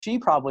she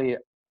probably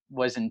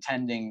was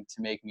intending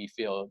to make me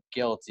feel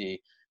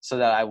guilty so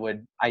that I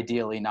would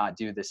ideally not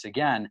do this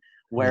again. Yeah.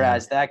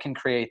 Whereas that can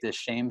create this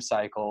shame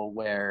cycle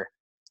where,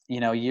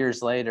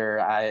 years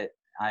later, I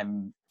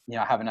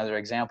have another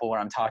example where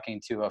I'm talking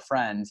to a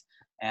friend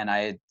and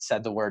I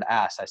said the word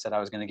ass. I said I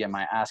was going to get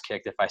my ass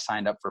kicked if I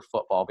signed up for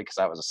football because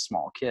I was a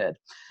small kid.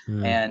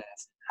 Mm. And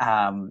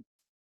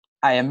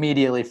I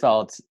immediately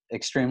felt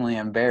extremely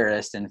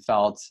embarrassed and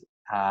felt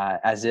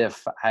as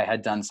if I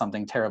had done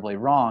something terribly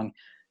wrong.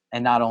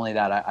 And not only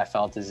that, I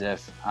felt as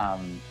if,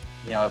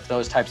 if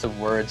those types of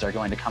words are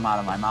going to come out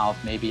of my mouth,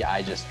 maybe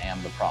I just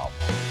am the problem.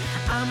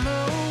 I'm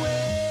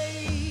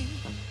away,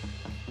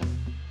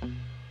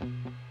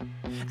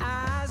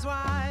 eyes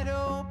wide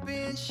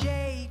open,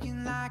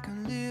 shaking like a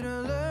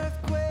little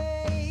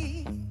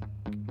earthquake.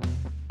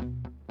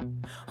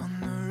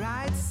 On the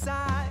right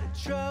side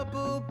of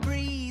trouble,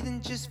 breathing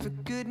just for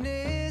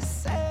goodness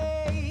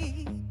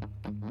sake.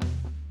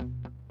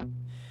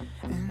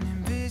 An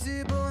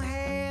invisible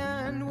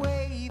hand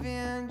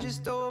waving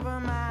just over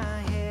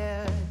my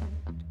head.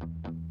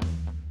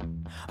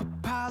 A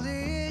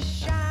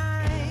polished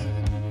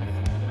shine.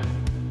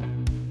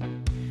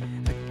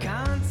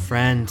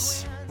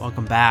 Friends,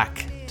 welcome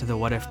back to the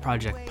What If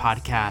Project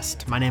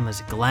podcast. My name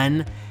is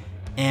Glenn,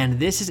 and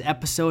this is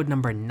episode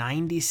number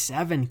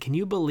 97. Can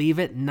you believe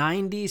it?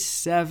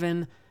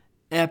 97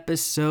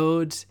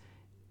 episodes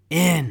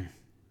in.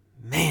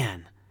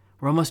 Man,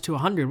 we're almost to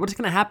 100. What's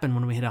going to happen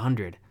when we hit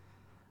 100?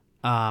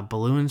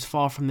 Balloons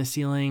fall from the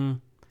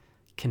ceiling,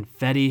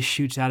 confetti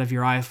shoots out of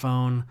your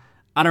iPhone.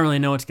 I don't really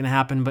know what's going to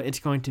happen, but it's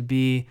going to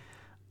be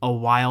a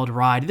wild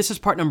ride. This is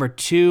part number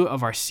 2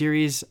 of our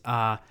series,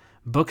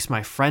 books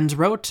my friends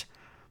wrote.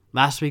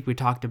 Last week we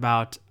talked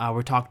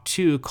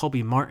to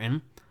Colby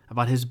Martin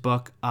about his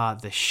book,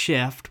 The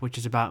Shift, which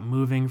is about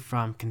moving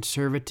from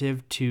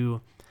conservative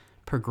to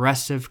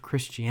progressive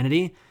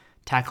Christianity,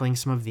 tackling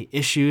some of the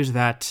issues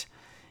that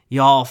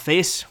y'all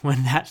face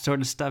when that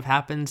sort of stuff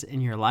happens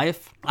in your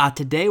life.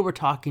 Today we're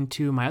talking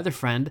to my other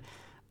friend,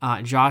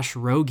 Josh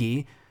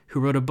Rogie, who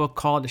wrote a book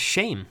called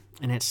Shame,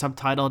 and it's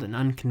subtitled An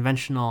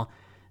Unconventional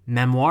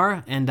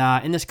Memoir. And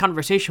in this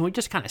conversation, we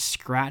just kind of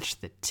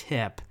scratched the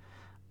tip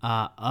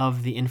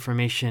of the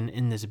information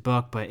in this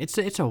book, but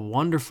it's a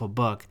wonderful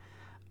book.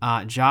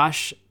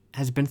 Josh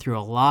has been through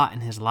a lot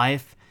in his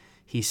life.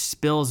 He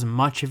spills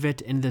much of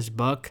it in this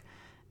book,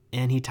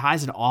 and he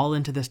ties it all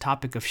into this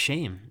topic of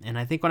shame. And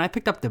I think when I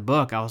picked up the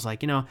book, I was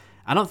like, I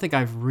don't think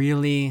I've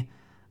really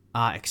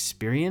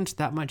experienced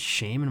that much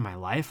shame in my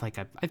life. Like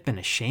I've been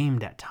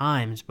ashamed at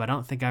times, but I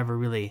don't think I ever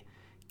really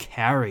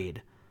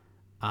carried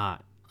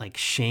like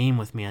shame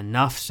with me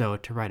enough so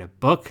to write a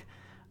book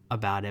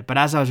about it. But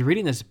as I was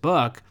reading this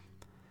book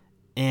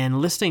and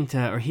listening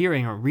to, or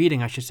hearing, or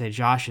reading, I should say,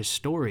 Josh's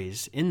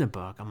stories in the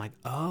book, I'm like,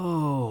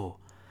 oh,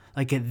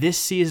 like at this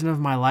season of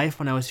my life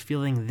when I was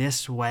feeling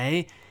this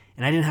way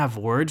and I didn't have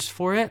words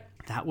for it,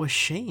 that was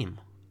shame.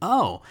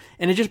 Oh,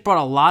 and it just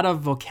brought a lot of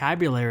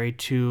vocabulary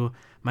to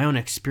my own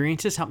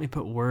experiences, helped me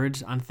put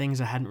words on things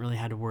I hadn't really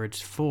had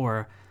words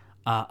for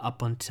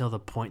up until the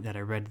point that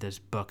I read this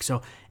book.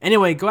 So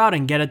anyway, go out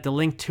and get it. The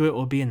link to it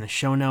will be in the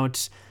show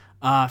notes.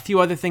 A few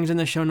other things in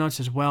the show notes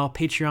as well.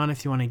 Patreon,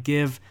 if you want to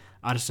give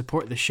to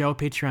support the show,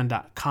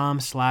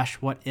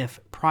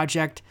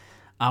 patreon.com/whatifproject.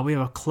 We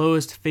have a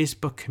closed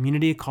Facebook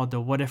community called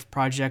the What If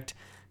Project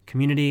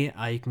community.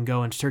 You can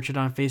go and search it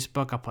on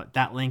Facebook. I'll put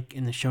that link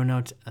in the show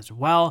notes as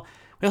well.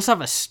 We also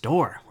have a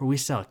store where we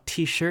sell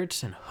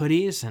t-shirts and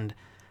hoodies and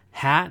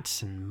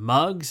hats and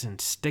mugs and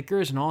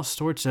stickers and all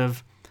sorts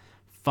of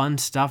fun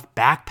stuff,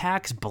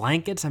 backpacks,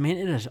 blankets. I mean,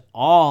 it is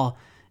all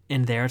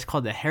in there. It's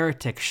called the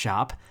Heretic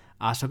Shop.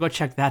 So go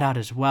check that out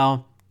as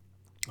well.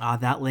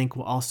 That link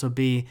will also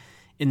be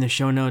in the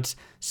show notes.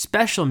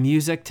 Special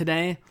music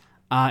today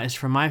is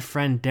from my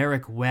friend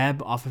Derek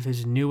Webb off of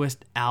his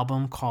newest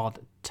album called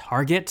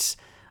Targets.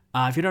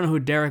 If you don't know who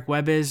Derek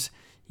Webb is,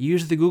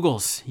 use the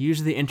Googles,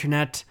 use the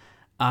internet,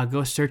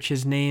 go search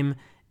his name,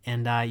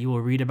 and you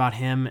will read about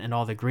him and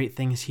all the great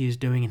things he is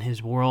doing in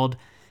his world,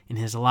 in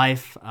his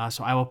life.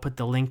 So I will put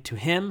the link to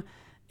him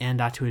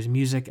and to his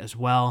music as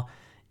well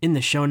in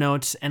the show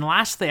notes. And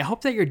lastly, I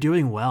hope that you're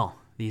doing well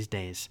these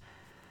days.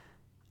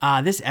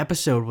 This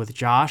episode with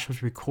Josh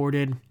was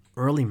recorded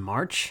early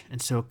March,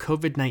 and so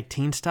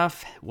COVID-19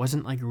 stuff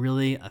wasn't like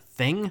really a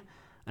thing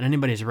on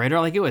anybody's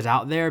radar. Like it was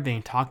out there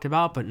being talked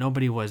about, but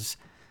nobody was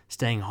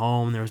staying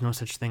home. There was no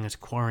such thing as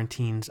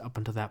quarantines up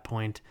until that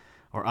point,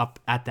 or up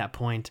at that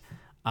point.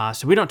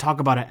 So we don't talk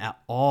about it at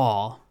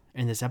all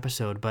in this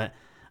episode, but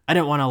I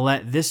didn't want to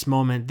let this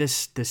moment,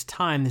 this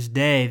time, this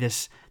day,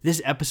 this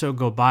episode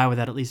go by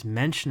without at least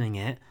mentioning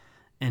it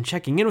and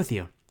checking in with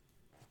you.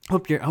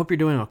 Hope you're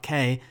doing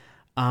okay.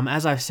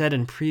 As I've said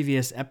in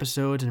previous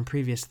episodes and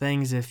previous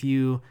things, if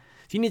you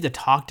need to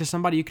talk to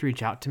somebody, you can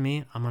reach out to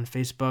me. I'm on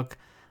Facebook.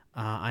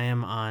 I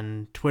am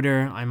on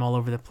Twitter. I'm all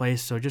over the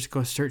place. So just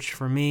go search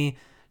for me.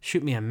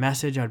 Shoot me a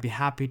message. I'd be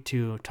happy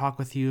to talk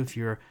with you if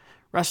you're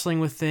wrestling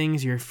with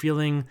things, you're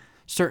feeling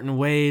certain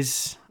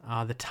ways,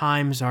 the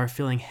times are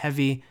feeling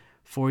heavy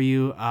for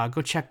you.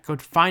 Go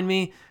find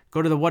me.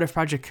 Go to the What If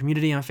Project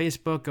community on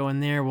Facebook. Go in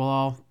there. We'll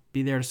all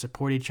be there to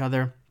support each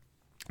other,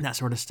 that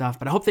sort of stuff.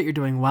 But I hope that you're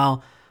doing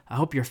well. I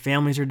hope your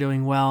families are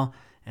doing well.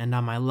 And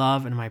my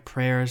love and my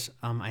prayers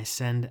I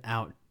send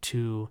out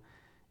to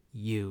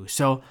you.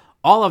 So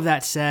all of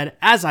that said,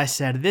 as I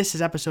said, this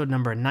is episode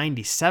number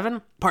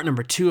 97, part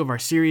number 2 of our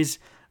series,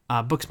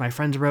 Books My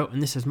Friends Wrote.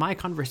 And this is my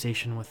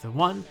conversation with the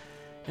one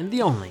and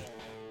the only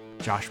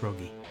Josh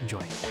Rogie.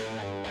 Enjoy.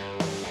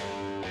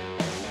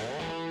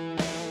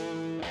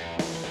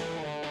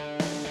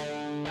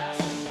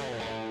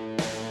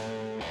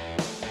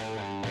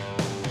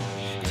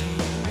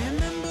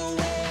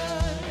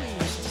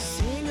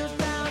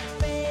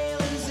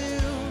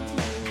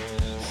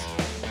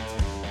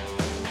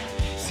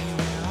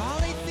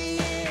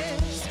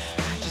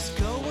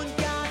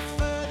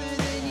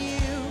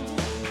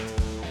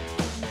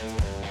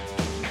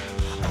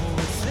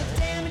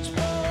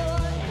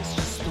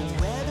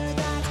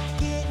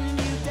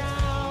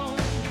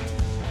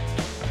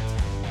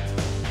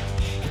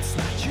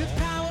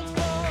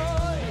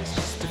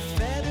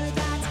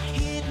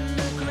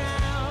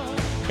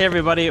 Hey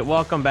everybody,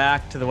 welcome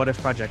back to the What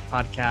If Project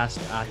podcast.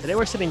 Today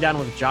we're sitting down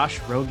with Josh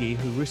Rogie,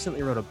 who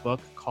recently wrote a book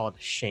called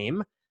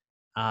Shame,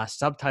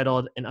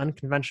 subtitled An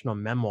Unconventional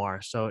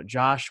Memoir. So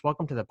Josh,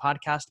 welcome to the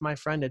podcast, my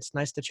friend. It's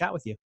nice to chat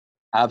with you.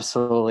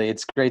 Absolutely.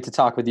 It's great to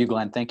talk with you,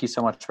 Glenn. Thank you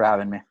so much for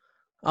having me.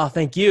 Oh,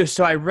 thank you.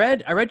 So I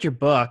read your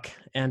book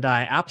and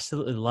I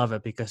absolutely love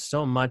it because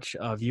so much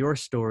of your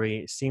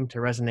story seemed to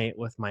resonate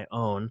with my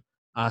own.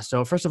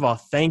 So first of all,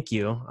 thank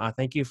you.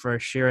 Thank you for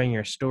sharing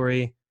your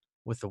story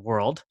with the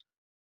world.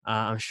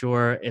 I'm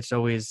sure it's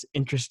always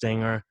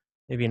interesting or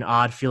maybe an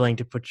odd feeling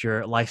to put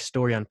your life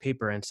story on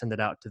paper and send it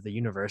out to the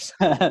universe.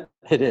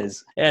 It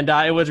is. And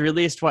it was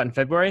released, in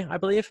February, I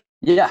believe?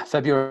 Yeah,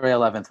 February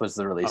 11th was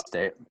the release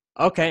date.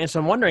 Okay, and so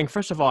I'm wondering,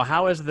 first of all,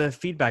 how has the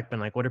feedback been?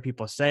 Like, what are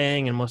people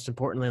saying? And most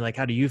importantly, like,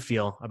 how do you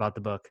feel about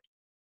the book?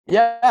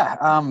 Yeah,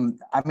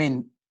 I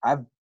mean,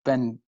 I've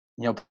been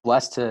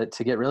blessed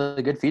to get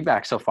really good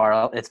feedback so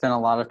far. It's been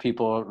a lot of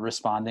people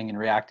responding and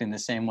reacting the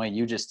same way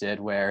you just did,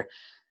 where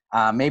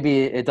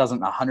maybe it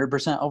doesn't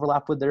 100%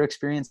 overlap with their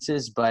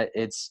experiences, but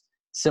it's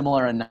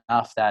similar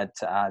enough that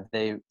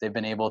they've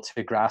been able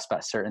to grasp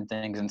at certain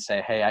things and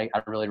say, hey, I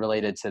really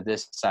related to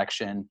this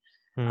section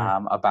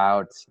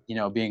about,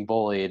 being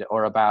bullied,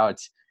 or about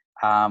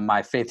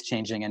my faith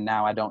changing and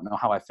now I don't know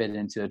how I fit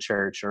into a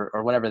church, or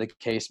whatever the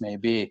case may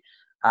be.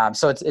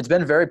 So it's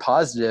been very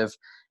positive.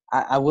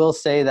 I will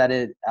say that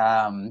it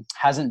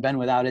hasn't been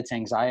without its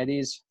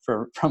anxieties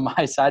from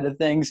my side of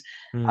things,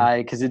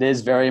 because it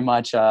is very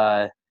much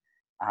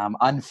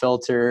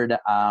unfiltered,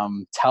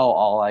 tell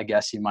all, I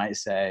guess you might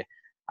say.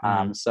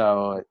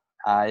 So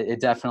it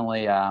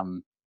definitely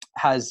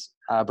has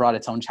brought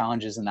its own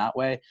challenges in that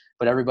way,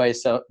 but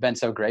everybody's been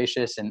so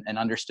gracious and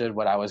understood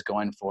what I was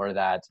going for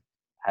that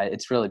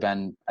it's really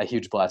been a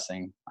huge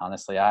blessing.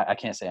 Honestly, I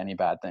can't say any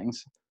bad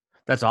things.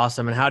 That's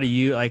awesome. And how do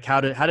you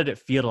how did it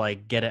feel to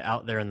like get it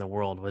out there in the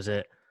world? Was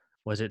it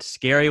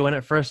scary when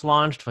it first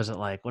launched? Was it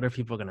like, what are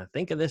people going to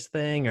think of this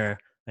thing? Or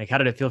like, how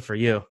did it feel for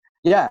you?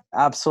 Yeah,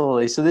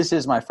 absolutely. So this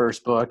is my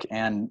first book,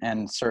 and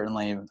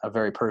certainly a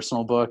very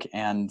personal book.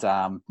 And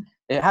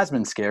it has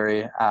been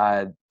scary.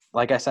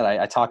 Like I said,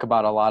 I talk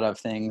about a lot of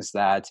things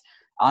that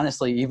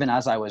honestly, even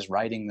as I was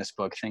writing this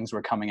book, things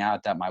were coming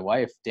out that my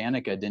wife,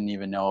 Danica, didn't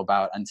even know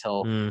about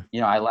until,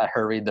 I let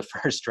her read the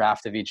first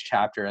draft of each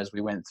chapter as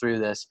we went through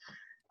this.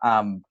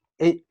 I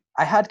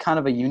had kind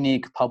of a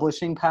unique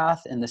publishing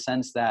path in the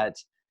sense that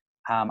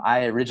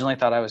I originally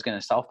thought I was going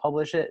to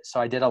self-publish it. So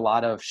I did a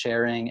lot of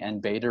sharing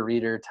and beta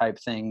reader type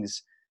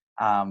things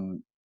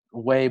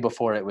way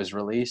before it was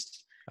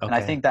released. Okay. And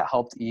I think that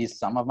helped ease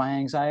some of my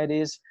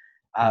anxieties.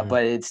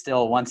 But it's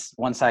still,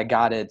 once I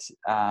got it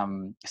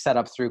set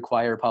up through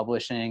Quire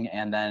Publishing,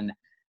 and then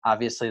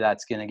obviously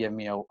that's going to give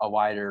me a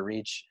wider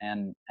reach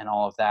and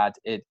all of that,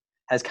 it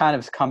has kind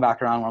of come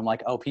back around where I'm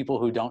like, oh, people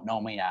who don't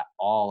know me at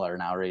all are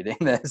now reading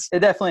this. It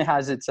definitely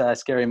has its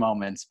scary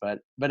moments, but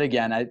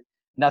again,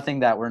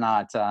 nothing that we're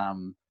not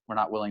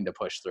willing to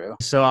push through.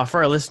 So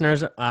for our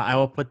listeners, I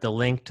will put the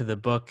link to the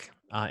book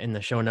in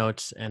the show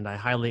notes, and I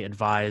highly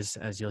advise,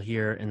 as you'll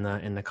hear in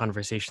the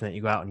conversation, that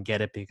you go out and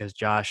get it, because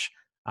Josh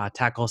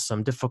tackles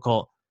some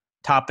difficult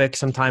topics,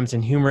 sometimes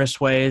in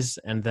humorous ways,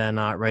 and then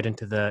right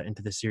into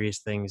the serious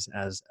things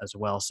as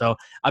well. So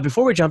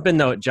before we jump in,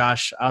 though,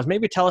 Josh,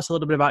 maybe tell us a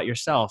little bit about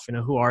yourself.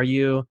 Who are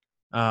you?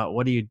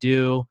 What do you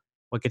do?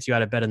 What gets you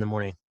out of bed in the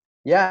morning?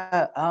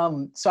 Yeah.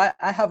 So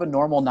I have a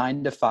normal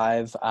 9 to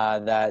 5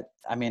 that,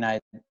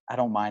 I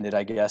don't mind it,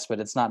 I guess, but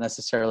it's not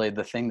necessarily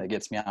the thing that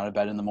gets me out of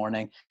bed in the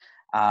morning.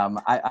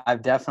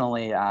 I've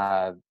definitely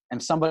am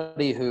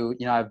somebody who,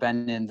 I've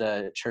been in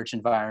the church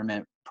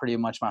environment pretty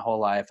much my whole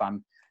life.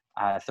 I'm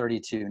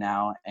 32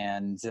 now,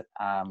 and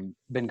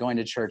been going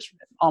to church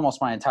almost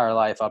my entire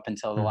life up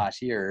until the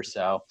last year or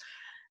so.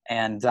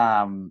 And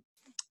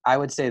I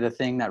would say the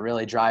thing that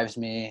really drives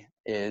me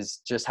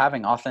is just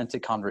having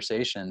authentic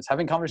conversations,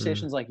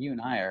 like you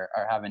and I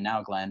are having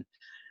now, Glenn,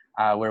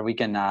 where we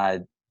can,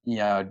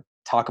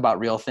 talk about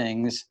real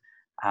things.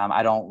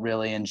 I don't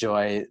really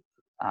enjoy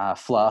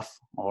fluff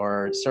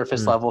or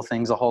surface level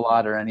things a whole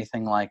lot or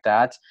anything like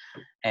that.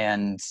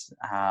 And,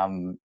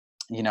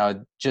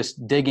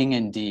 just digging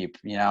in deep,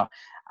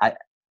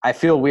 I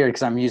feel weird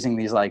because I'm using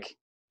these like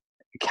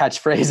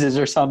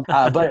catchphrases or something,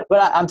 but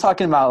I'm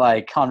talking about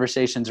like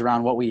conversations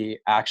around what we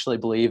actually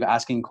believe,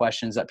 asking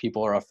questions that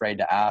people are afraid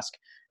to ask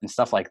and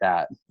stuff like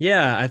that.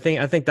 Yeah, I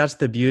think that's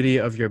the beauty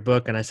of your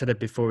book. And I said it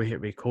before we hit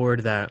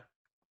record that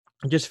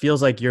it just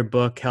feels like your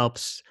book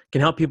can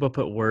help people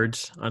put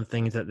words on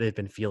things that they've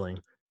been feeling.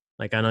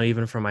 Like I know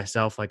even for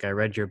myself, like I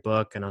read your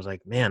book and I was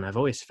like, man, I've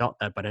always felt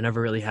that, but I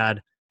never really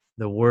had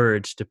the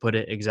words to put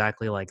it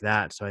exactly like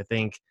that. So I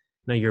think,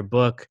 your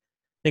book,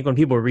 I think when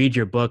people read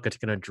your book, it's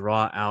going to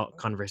draw out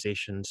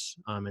conversations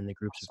in the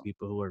groups of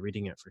people who are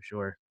reading it for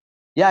sure.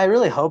 Yeah, I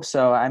really hope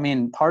so. I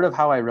mean, part of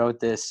how I wrote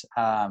this,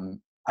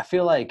 I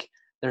feel like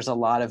there's a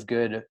lot of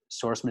good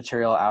source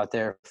material out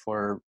there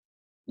for,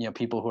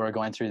 people who are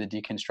going through the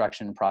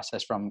deconstruction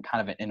process from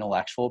kind of an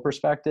intellectual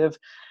perspective.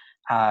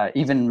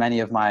 Even many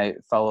of my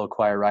fellow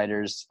choir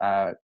writers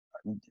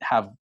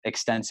have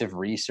extensive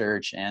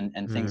research and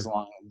things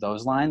along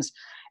those lines.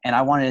 And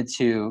I wanted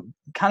to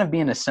kind of be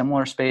in a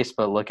similar space,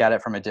 but look at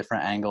it from a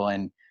different angle.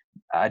 And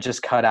I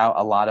just cut out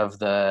a lot of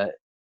the,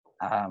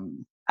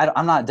 I'm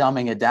not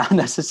dumbing it down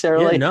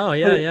necessarily.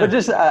 Yeah, But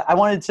just, I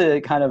wanted to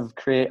kind of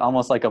create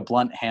almost like a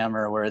blunt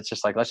hammer where it's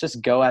just like, let's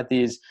just go at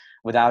these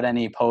without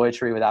any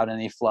poetry, without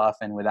any fluff,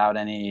 and without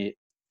any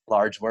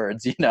large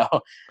words,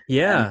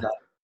 Yeah. And,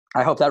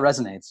 I hope that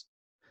resonates.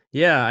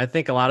 Yeah, I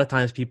think a lot of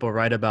times people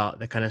write about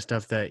the kind of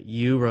stuff that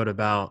you wrote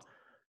about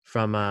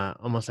from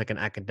almost like an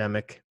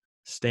academic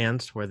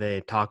stance where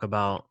they talk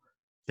about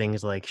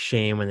things like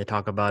shame when they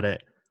talk about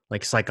it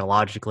like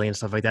psychologically and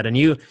stuff like that. And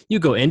you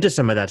go into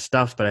some of that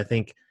stuff, but I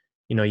think,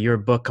 your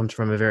book comes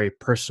from a very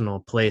personal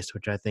place,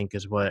 which I think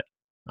is what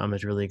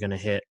is really going to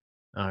hit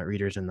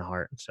readers in the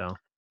heart. So.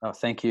 Oh,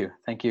 thank you.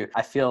 Thank you.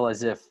 I feel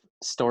as if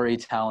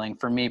storytelling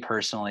for me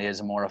personally is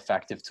a more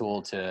effective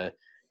tool to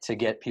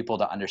get people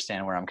to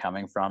understand where I'm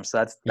coming from. So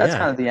that's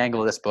kind of the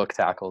angle this book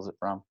tackles it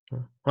from.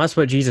 Well, that's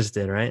what Jesus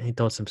did, right? He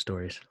told some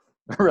stories.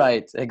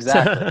 Right.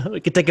 Exactly.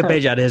 We could take a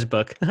page out of his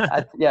book.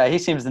 Yeah. He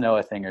seems to know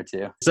a thing or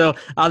two. So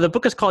the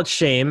book is called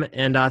Shame.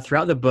 And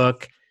throughout the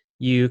book,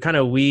 you kind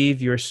of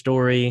weave your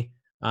story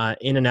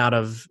in and out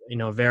of,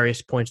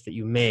 various points that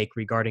you make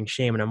regarding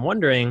shame. And I'm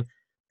wondering,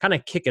 kind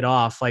of kick it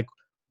off, like,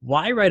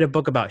 why write a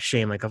book about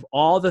shame? Like, of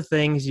all the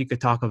things you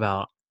could talk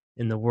about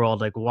in the world,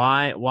 like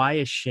why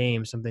is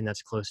shame something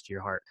that's close to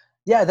your heart?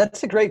 Yeah,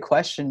 that's a great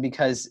question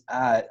because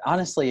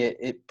honestly,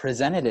 it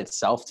presented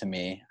itself to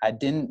me. I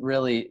didn't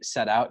really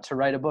set out to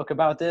write a book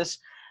about this.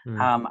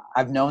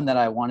 I've known that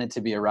I wanted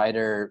to be a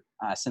writer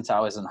since I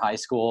was in high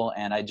school,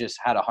 and I just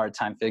had a hard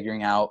time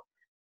figuring out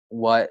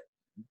what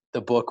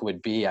the book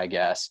would be, I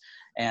guess.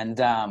 And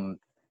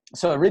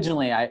so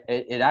originally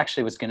it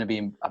actually was going to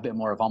be a bit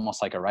more of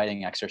almost like a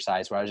writing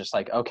exercise where I was just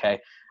like,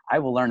 okay, I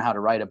will learn how to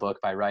write a book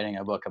by writing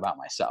a book about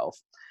myself.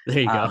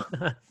 There you go.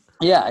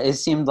 Yeah, it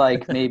seemed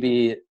like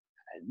maybe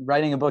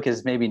writing a book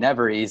is maybe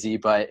never easy,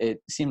 but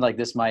it seemed like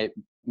this might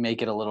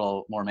make it a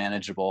little more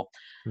manageable.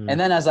 And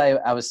then as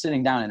I was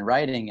sitting down and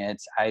writing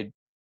it,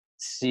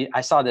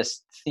 I saw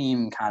this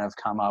theme kind of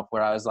come up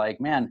where I was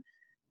like, man,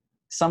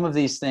 some of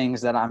these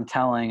things that I'm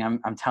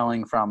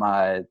telling from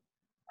a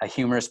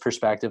humorous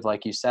perspective,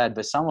 like you said,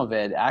 but some of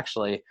it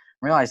actually, I'm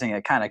realizing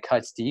it kind of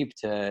cuts deep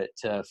to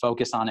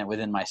focus on it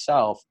within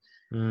myself.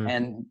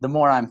 And the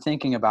more I'm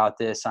thinking about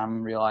this,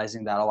 I'm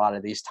realizing that a lot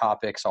of these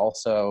topics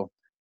also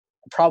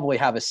probably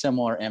have a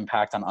similar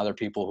impact on other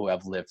people who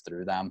have lived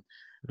through them.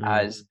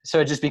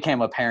 So it just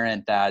became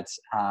apparent that,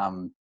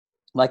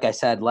 like I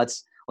said,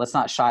 let's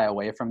not shy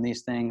away from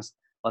these things.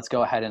 Let's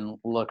go ahead and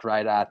look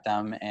right at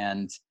them.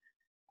 And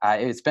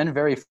it's been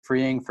very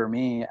freeing for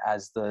me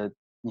as the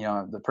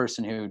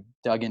person who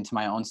dug into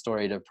my own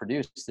story to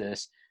produce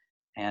this.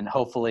 And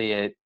hopefully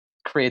it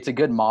creates a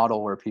good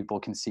model where people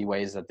can see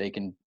ways that they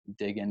can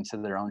dig into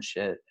their own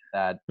shit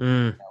that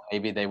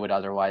maybe they would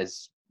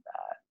otherwise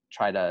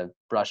try to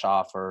brush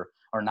off or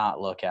not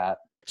look at.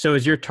 So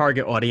is your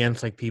target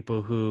audience like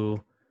people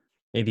who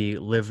maybe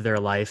live their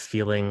life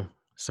feeling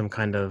some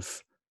kind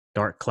of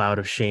dark cloud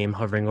of shame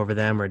hovering over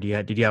them, or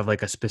did you have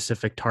like a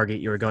specific target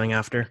you were going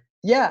after?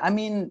 Yeah, I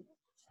mean,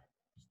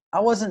 I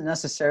wasn't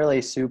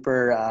necessarily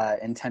super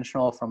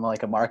intentional from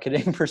like a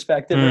marketing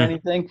perspective or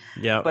anything.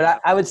 Yeah.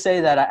 But I would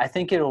say that I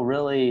think it'll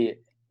really,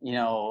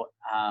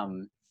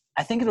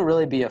 I think it'll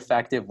really be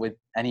effective with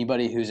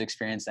anybody who's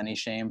experienced any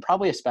shame,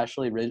 probably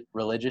especially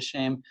religious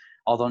shame,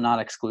 although not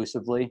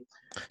exclusively.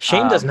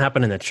 Shame doesn't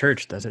happen in the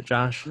church, does it,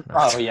 Josh? No.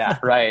 Oh yeah,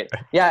 right.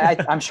 Yeah,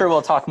 I'm sure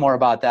we'll talk more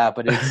about that,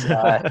 but it's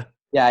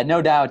yeah,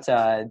 no doubt,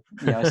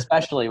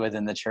 especially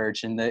within the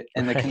church and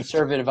the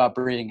conservative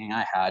upbringing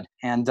I had,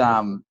 and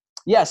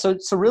yeah, so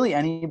really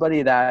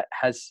anybody that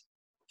has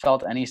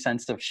felt any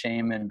sense of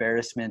shame,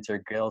 embarrassment,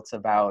 or guilt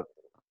about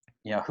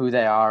who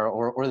they are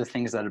or the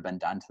things that have been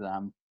done to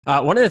them.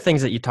 One of the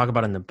things that you talk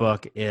about in the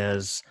book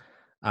is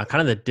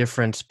kind of the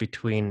difference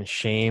between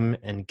shame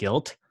and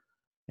guilt.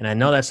 And I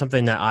know that's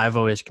something that I've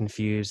always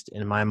confused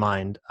in my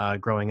mind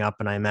growing up,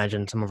 and I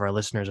imagine some of our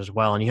listeners as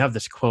well. And you have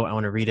this quote, I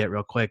want to read it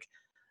real quick.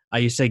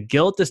 You say,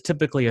 guilt is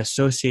typically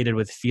associated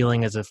with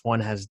feeling as if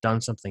one has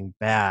done something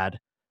bad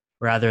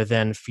rather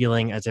than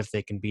feeling as if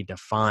they can be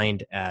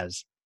defined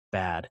as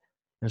bad.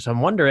 And so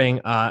I'm wondering,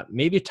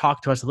 maybe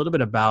talk to us a little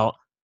bit about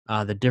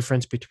the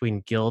difference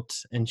between guilt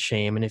and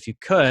shame. And if you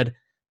could,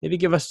 maybe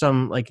give us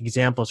some like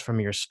examples from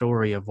your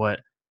story of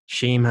what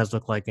shame has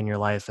looked like in your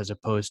life as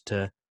opposed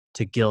to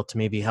guilt, to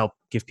maybe help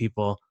give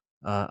people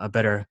a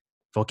better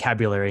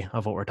vocabulary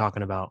of what we're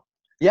talking about.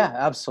 Yeah,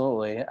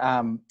 absolutely.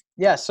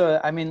 Yeah, so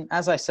I mean,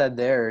 as I said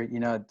there,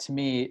 to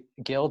me,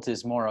 guilt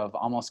is more of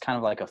almost kind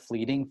of like a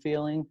fleeting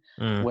feeling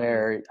Mm,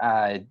 where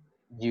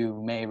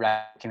you may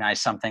recognize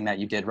something that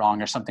you did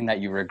wrong or something that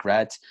you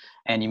regret,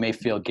 and you may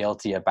feel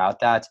guilty about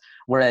that.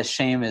 Whereas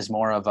shame is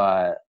more of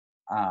a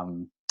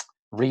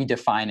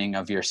redefining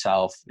of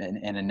yourself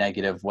in a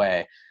negative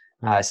way.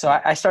 mm, So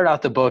I start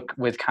out the book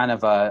with kind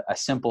of a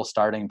simple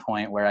starting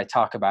point where I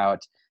talk about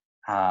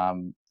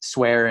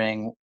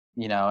swearing,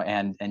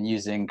 and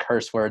using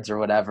curse words or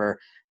whatever.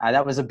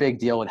 That was a big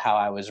deal with how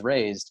I was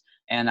raised.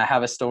 And I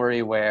have a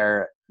story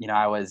where,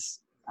 I was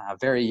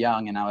very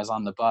young and I was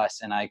on the bus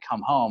and I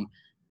come home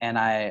and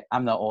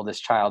I'm the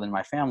oldest child in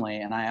my family.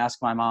 And I ask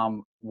my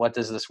mom, what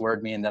does this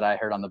word mean that I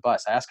heard on the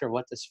bus? I ask her,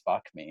 what does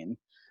fuck mean?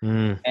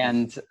 mm.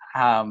 And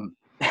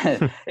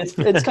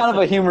it's kind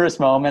of a humorous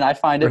moment. I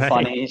find it Right.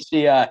 funny.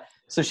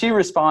 So she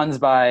responds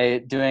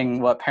by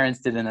doing what parents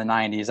did in the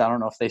 90s. I don't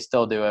know if they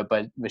still do it,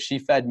 but she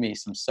fed me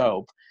some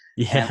soap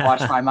and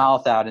washed Yeah. my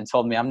mouth out and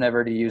told me I'm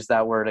never to use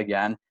that word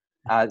again.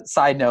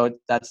 Side note,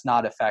 that's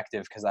not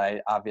effective because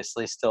I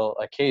obviously still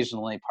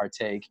occasionally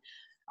partake.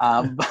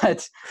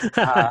 But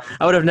I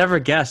would have never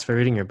guessed by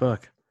reading your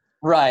book.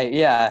 Right.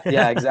 Yeah,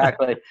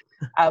 exactly.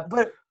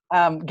 But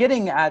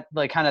getting at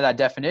like kind of that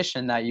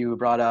definition that you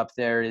brought up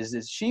there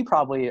is she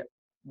probably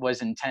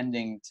was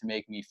intending to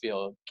make me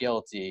feel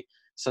guilty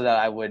so that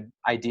I would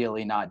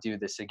ideally not do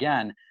this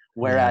again. Yeah.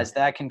 Whereas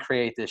that can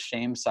create this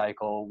shame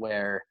cycle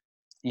where,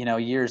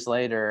 years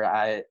later,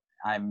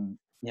 I'm,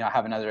 I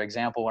have another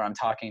example where I'm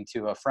talking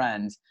to a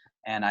friend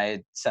and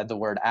I said the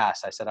word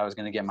ass. I said I was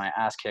going to get my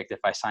ass kicked if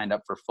I signed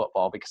up for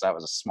football because I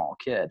was a small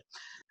kid.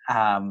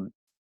 Um,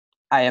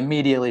 I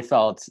immediately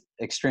felt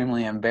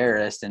extremely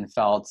embarrassed and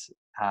felt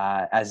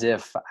as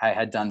if I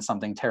had done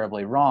something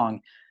terribly wrong.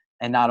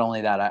 And not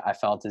only that, I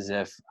felt as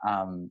if,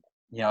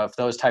 if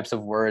those types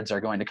of words are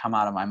going to come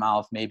out of my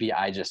mouth, maybe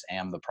I just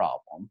am the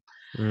problem.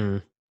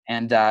 Mm,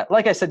 And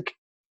like I said,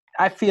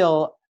 I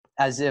feel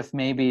as if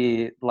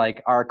maybe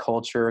like our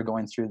culture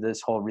going through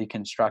this whole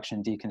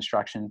reconstruction,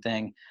 deconstruction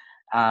thing,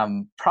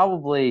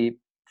 probably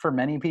for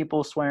many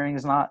people, swearing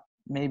is not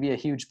maybe a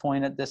huge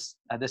point at this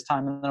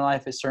time in their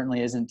life. It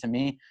certainly isn't to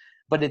me,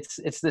 but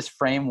it's this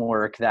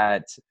framework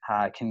that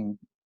can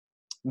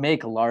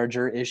make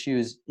larger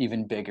issues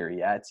even bigger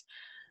yet.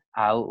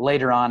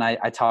 Later on,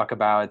 I talk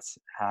about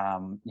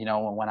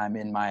when I'm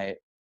in my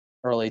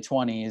early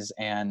 20s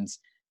and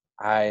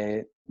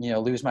I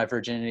lose my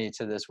virginity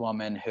to this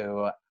woman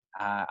who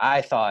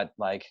I thought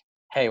like,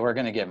 hey, we're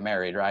gonna get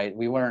married, right?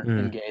 We weren't mm,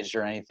 engaged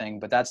or anything,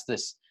 but that's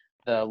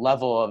the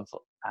level of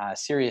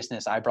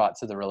seriousness I brought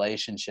to the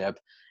relationship,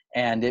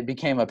 and it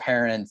became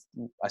apparent,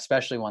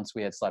 especially once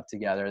we had slept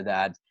together,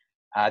 that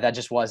that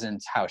just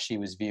wasn't how she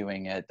was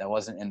viewing it. That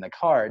wasn't in the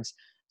cards.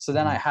 So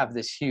then I mm, have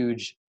this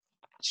huge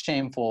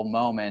shameful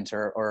moment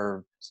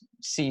or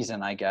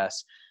season, I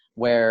guess,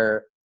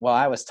 where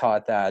I was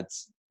taught that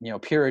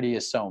purity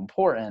is so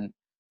important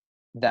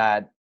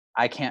that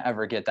I can't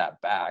ever get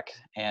that back,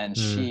 and mm.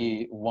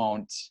 she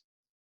won't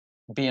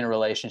be in a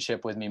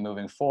relationship with me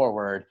moving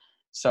forward.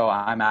 So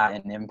I'm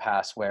at an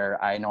impasse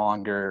where I no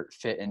longer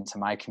fit into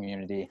my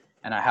community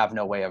and I have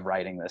no way of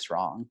righting this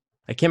wrong.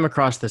 I came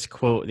across this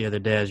quote the other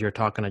day as you were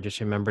talking. I just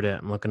remembered it.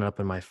 I'm looking it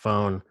up in my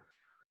phone.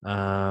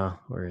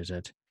 Where is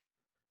it?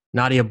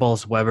 Nadia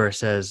Bolz-Weber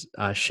says,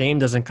 shame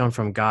doesn't come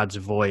from God's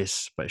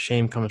voice, but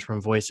shame comes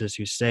from voices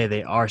who say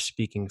they are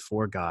speaking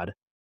for God.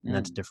 And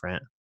that's Mm,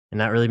 different.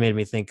 And that really made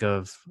me think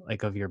of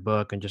like of your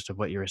book and just of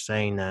what you were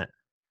saying, that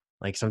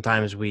like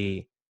sometimes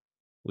we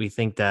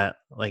think that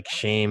like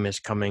shame is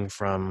coming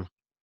from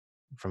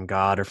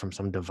God or from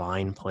some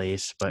divine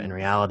place, but in mm,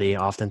 reality,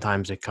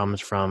 oftentimes it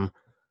comes from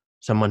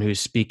someone who's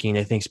speaking,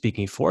 they think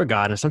speaking for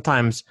God. And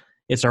sometimes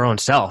it's our own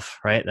self,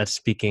 right? That's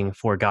speaking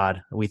for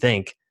God, we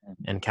think, mm.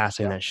 and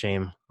casting Yep. that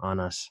shame on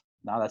us.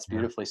 No, that's Yeah.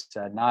 beautifully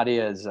said.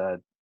 Nadia is a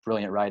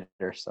brilliant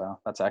writer, so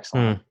that's Hmm.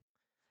 excellent.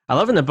 I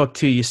love in the book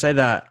too, you say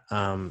that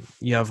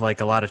you have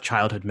like a lot of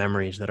childhood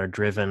memories that are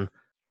driven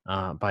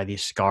by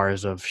these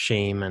scars of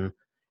shame and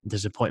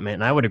disappointment.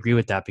 And I would agree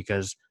with that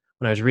because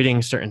when I was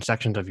reading certain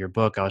sections of your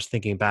book, I was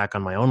thinking back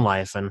on my own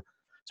life. And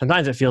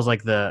sometimes it feels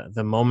like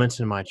the moments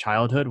in my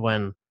childhood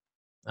when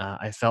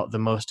I felt the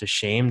most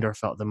ashamed or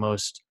felt the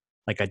most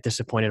like I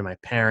disappointed my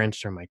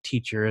parents or my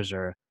teachers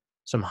or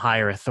some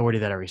higher authority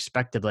that I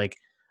respected. Like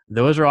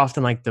those are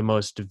often like the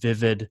most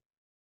vivid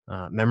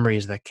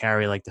memories that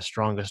carry like the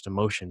strongest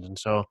emotions. And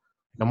so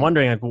I'm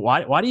wondering,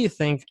 like, why do you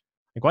think,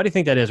 why do you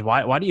think that is?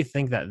 Why do you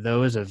think that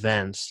those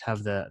events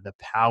have the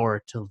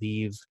power to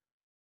leave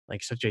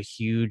like such a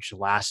huge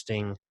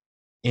lasting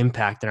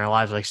impact in our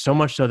lives, like so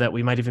much so that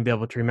we might even be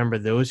able to remember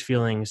those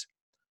feelings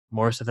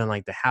more so than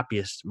like the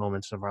happiest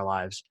moments of our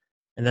lives?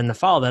 And then to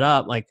follow that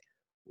up, like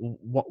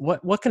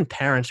what can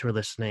parents who are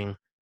listening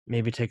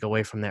maybe take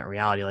away from that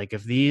reality? Like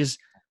if these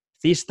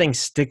things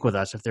stick with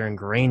us, if they're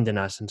ingrained in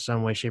us in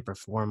some way, shape, or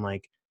form,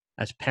 like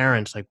as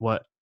parents, like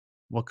what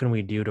can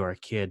we do to our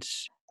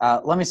kids?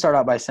 Let me start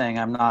out by saying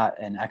I'm not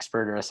an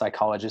expert or a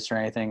psychologist or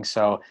anything.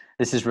 So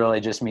this is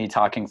really just me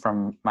talking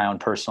from my own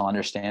personal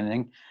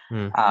understanding.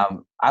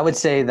 Mm, I would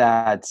say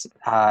that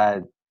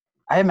I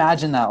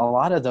imagine that a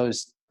lot of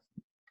those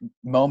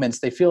moments,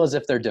 they feel as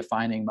if they're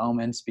defining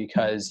moments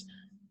because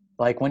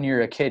like when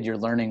you're a kid, you're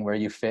learning where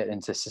you fit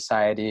into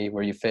society,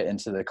 where you fit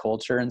into the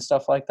culture and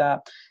stuff like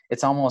that.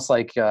 It's almost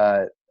like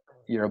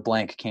you're a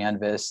blank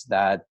canvas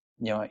that,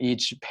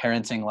 each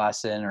parenting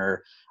lesson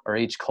or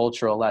each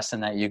cultural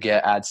lesson that you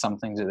get adds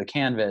something to the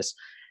canvas.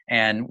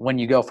 And when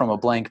you go from a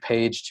blank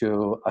page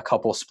to a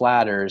couple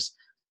splatters,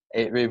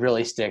 it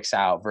really sticks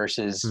out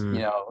versus,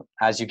 mm,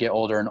 as you get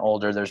older and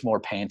older, there's more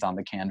paint on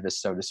the canvas,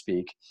 so to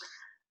speak.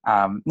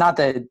 Not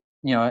that,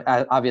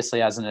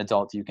 obviously as an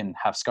adult, you can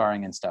have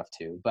scarring and stuff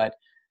too, but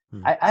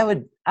mm, I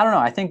don't know.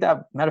 I think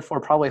that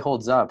metaphor probably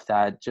holds up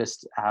that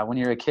just when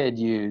you're a kid,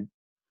 you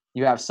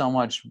have so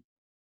much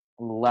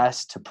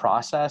less to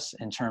process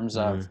in terms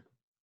of mm,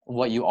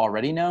 what you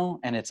already know,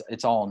 and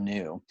it's all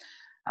new.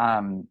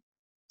 Um,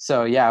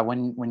 so yeah,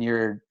 when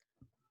you're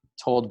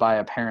told by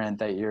a parent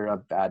that you're a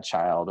bad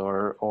child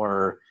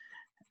or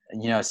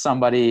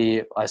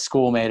somebody, a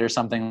schoolmate or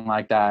something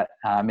like that,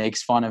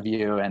 makes fun of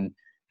you and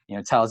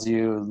tells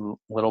you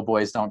little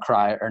boys don't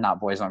cry, or not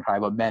boys don't cry,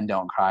 but men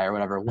don't cry or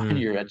whatever when mm.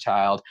 you're a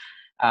child.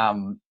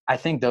 I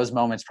think those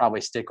moments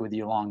probably stick with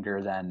you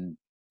longer than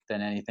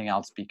anything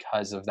else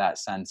because of that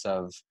sense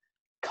of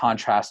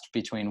contrast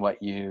between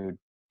what you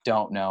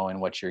don't know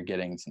and what you're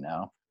getting to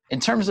know.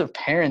 In terms of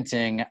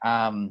parenting,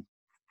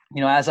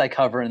 as I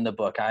cover in the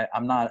book,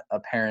 I'm not a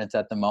parent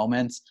at the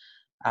moment.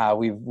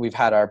 We've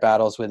had our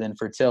battles with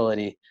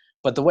infertility,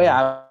 but the way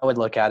Mm, I would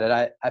look at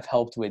it, I've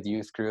helped with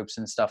youth groups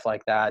and stuff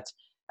like that.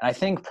 And I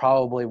think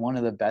probably one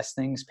of the best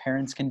things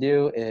parents can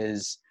do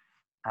is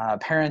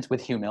parent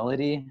with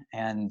humility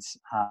and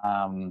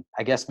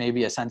I guess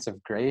maybe a sense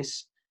of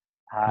grace,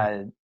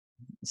 mm, uh,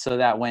 so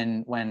that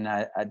when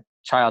a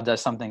child does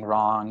something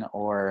wrong,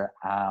 or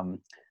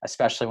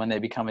especially when they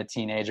become a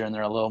teenager and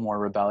they're a little more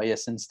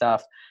rebellious and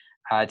stuff,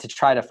 to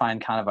try to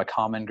find kind of a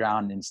common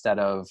ground instead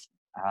of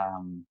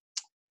um,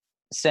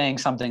 saying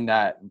something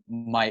that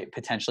might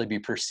potentially be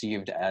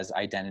perceived as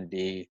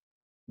identity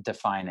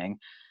defining.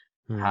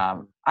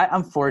 mm,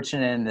 I'm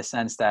fortunate in the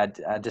sense that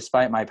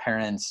despite my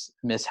parents'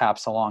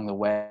 mishaps along the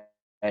way,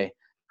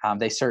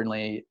 they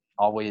certainly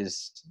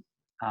always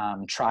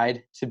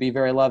tried to be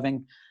very loving,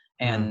 mm.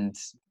 and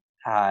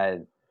uh,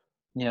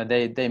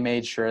 they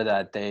made sure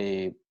that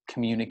they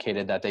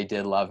communicated that they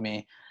did love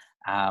me.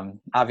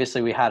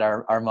 Obviously, we had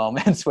our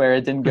moments where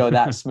it didn't go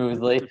that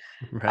smoothly,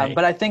 Right.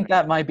 but I think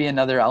that might be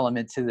another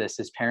element to this.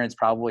 Is parents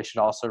probably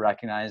should also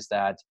recognize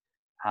that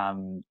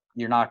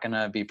you're not going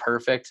to be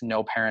perfect.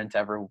 No parent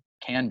ever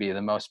can be.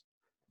 The most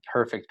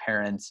perfect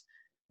parents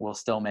will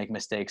still make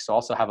mistakes. So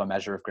also have a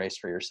measure of grace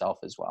for yourself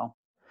as well.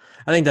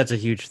 I think that's a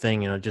huge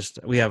thing. Just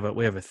we have a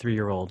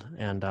 3-year-old,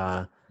 and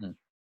Mm.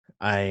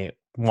 I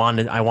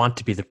want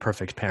to be the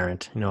perfect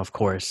parent, of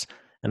course.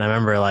 And I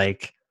remember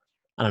like,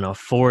 I don't know,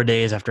 4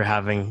 days after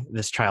having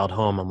this child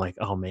home, I'm like,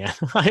 oh man,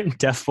 I'm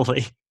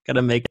definitely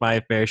gonna make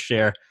my fair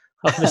share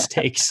of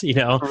mistakes,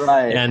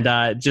 Right.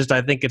 and just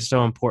I think it's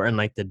so important,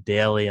 like to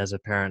daily as a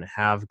parent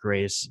have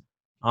grace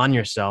on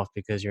yourself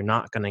because you're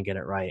not gonna get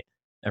it right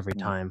every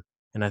Mm. time.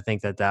 And I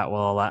think that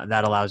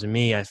allows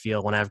me, I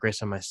feel, when I have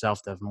grace on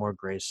myself, to have more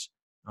grace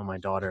on my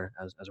daughter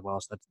as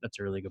well. So that's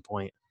a really good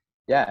point.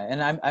 Yeah,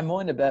 and I'm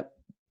willing to bet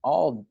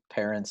all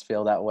parents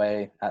feel that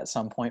way at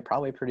some point,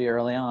 probably pretty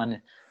early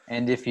on.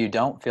 And if you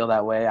don't feel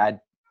that way, I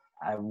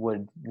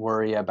would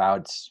worry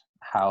about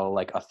how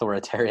like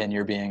authoritarian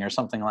you're being or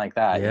something like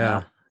that,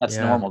 Yeah, That's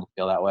yeah, normal to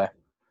feel that way.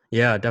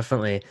 yeah,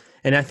 definitely.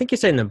 And I think you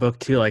say in the book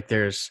too, like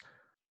there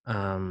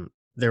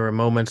were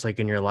moments like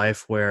in your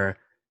life where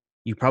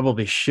you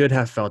probably should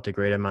have felt a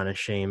great amount of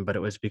shame, but it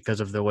was because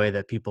of the way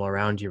that people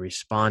around you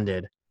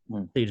responded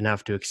Mm. that you didn't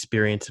have to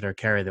experience it or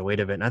carry the weight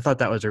of it. And I thought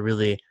that was a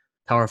really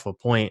powerful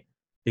point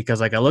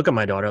because like I look at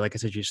my daughter, like I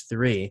said, she's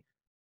 3,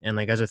 and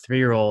like as a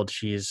 3-year-old,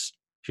 she's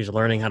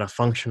learning how to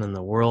function in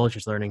the world.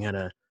 She's learning how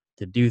to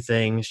do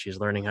things. She's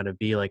learning how to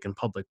be like in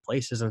public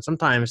places. And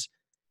sometimes,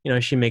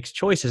 she makes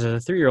choices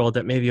as a 3-year-old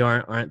that maybe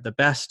aren't the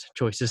best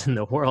choices in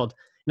the world.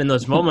 And in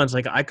those moments,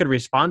 like I could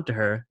respond to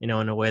her, in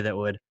a way that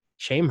would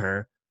shame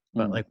her,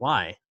 but Mm. like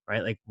why?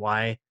 Right? Like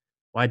why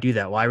do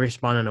that? Why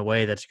respond in a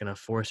way that's going to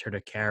force her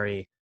to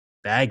carry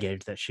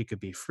baggage that she could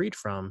be freed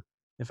from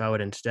if I would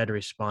instead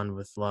respond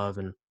with love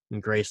and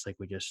grace like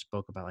we just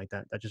spoke about? Like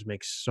that just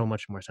makes so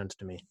much more sense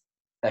to me.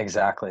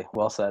 Exactly.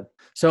 Well said.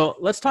 So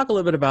let's talk a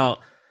little bit about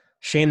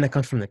shame that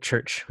comes from the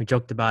church. We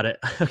joked about it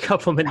a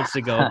couple minutes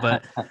ago,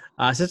 but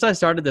since I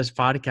started this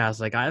podcast,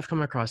 like I've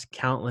come across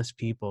countless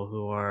people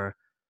who are,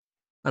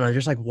 I don't know,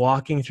 just like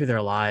walking through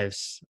their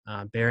lives,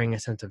 bearing a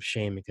sense of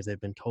shame because they've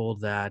been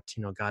told that,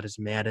 God is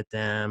mad at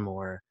them,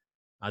 or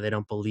they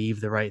don't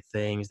believe the right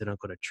things. They don't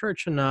go to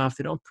church enough.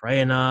 They don't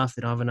pray enough.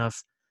 They don't have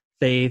enough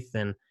faith.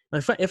 And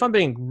if I'm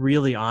being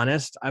really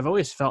honest, I've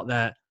always felt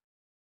that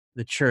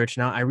the church.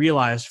 Now, I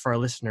realize for our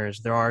listeners,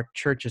 there are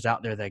churches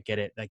out there that get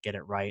it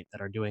right, that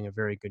are doing a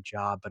very good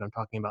job. But I'm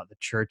talking about the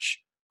church,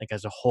 like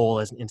as a whole,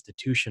 as an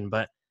institution.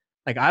 But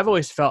like I've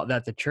always felt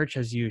that the church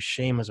has used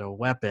shame as a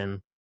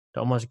weapon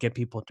to almost get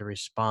people to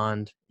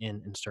respond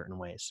in certain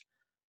ways.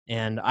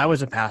 And I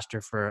was a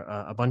pastor for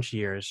a bunch of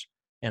years,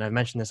 and I've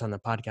mentioned this on the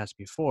podcast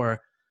before.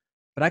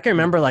 But I can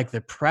remember like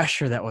the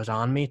pressure that was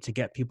on me to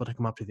get people to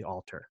come up to the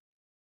altar,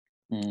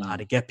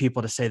 to get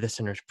people to say the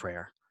sinner's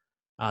prayer,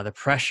 the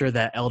pressure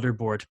that elder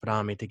boards put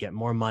on me to get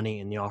more money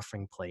in the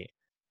offering plate.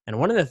 And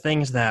one of the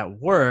things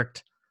that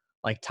worked,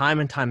 like time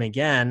and time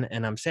again,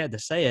 and I'm sad to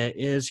say it,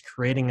 is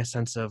creating a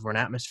sense of, or an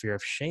atmosphere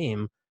of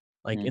shame,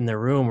 like in the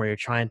room where you're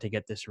trying to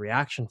get this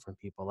reaction from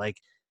people. Like,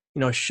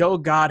 show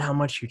God how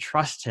much you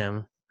trust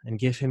him and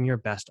give him your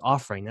best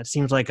offering. That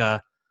seems like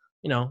a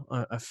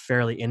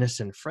fairly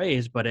innocent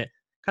phrase, but it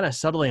kind of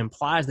subtly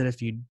implies that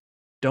if you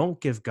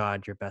don't give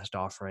God your best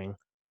offering,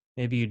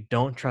 maybe you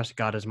don't trust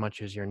God as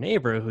much as your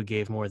neighbor who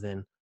gave more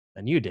than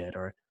you did,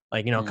 or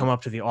like, come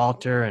up to the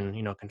altar and,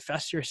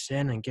 confess your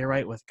sin and get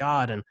right with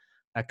God. And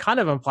that kind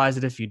of implies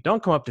that if you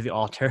don't come up to the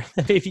altar,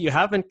 if you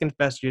haven't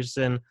confessed your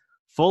sin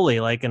fully,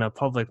 like in a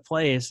public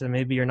place, and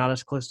maybe you're not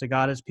as close to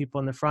God as people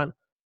in the front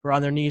who are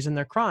on their knees and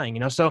they're crying,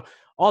 So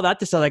all that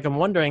to say, like, I'm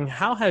wondering,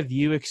 how have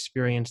you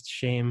experienced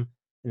shame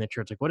in the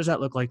church? Like, what does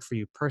that look like for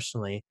you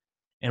personally?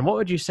 And what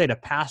would you say to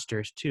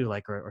pastors too,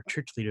 like, or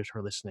church leaders who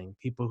are listening,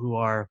 people who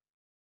are,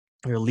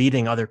 you're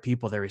leading other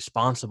people, they're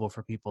responsible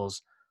for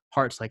people's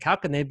hearts. Like, how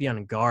can they be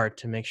on guard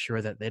to make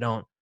sure that they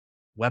don't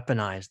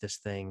weaponize this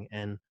thing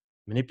and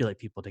manipulate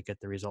people to get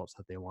the results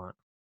that they want?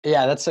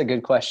 Yeah, that's a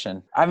good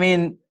question. I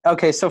mean,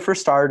 okay, so for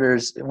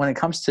starters, when it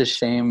comes to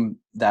shame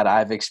that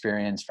I've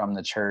experienced from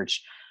the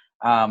church,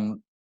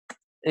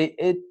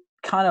 it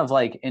kind of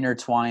like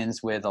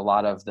intertwines with a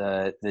lot of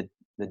the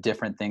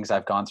different things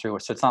I've gone through.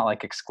 So it's not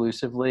like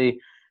exclusively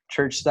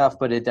church stuff,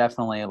 but it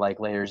definitely like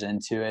layers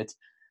into it.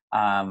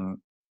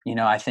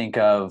 I think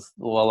of,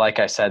 well, like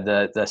I said,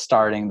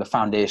 the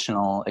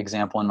foundational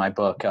example in my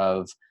book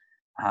of,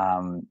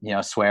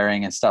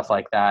 swearing and stuff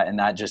like that, and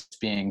that just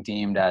being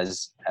deemed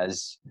as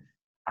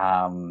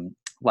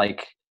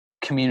like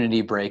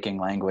community breaking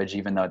language,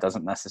 even though it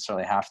doesn't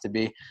necessarily have to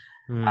be.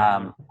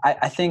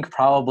 I think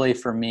probably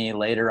for me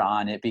later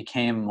on, it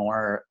became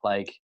more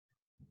like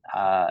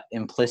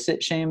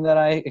implicit shame that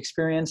I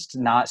experienced,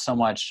 not so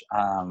much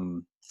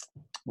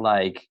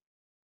like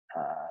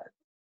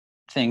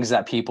things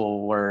that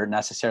people were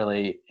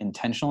necessarily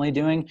intentionally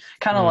doing,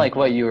 kind of like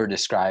what you were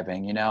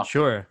describing,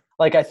 Sure.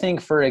 Like, I think,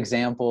 for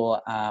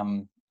example,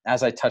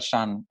 as I touched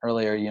on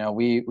earlier,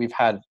 we've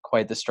had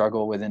quite the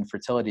struggle with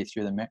infertility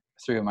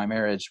through my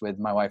marriage with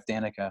my wife,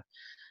 Danica.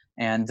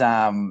 And,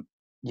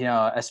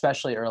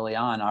 especially early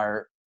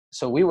on,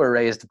 so we were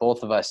raised,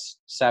 both of us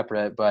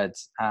separate, but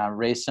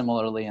raised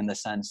similarly in the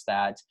sense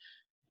that,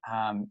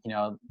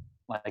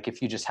 like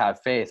if you just have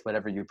faith,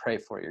 whatever you pray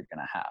for, you're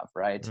going to have,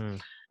 right?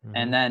 Mm-hmm.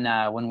 And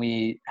then when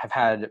we have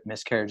had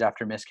miscarriage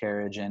after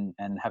miscarriage and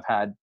have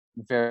had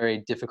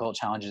very difficult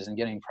challenges in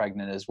getting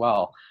pregnant as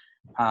well,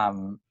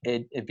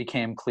 it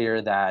became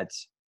clear that,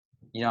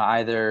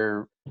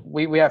 either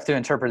we have to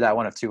interpret that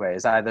one of two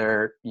ways.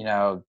 Either,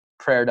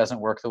 prayer doesn't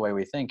work the way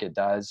we think it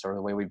does or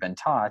the way we've been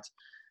taught,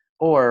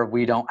 or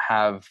we don't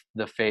have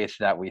the faith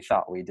that we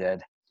thought we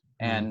did.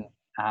 And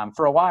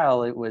for a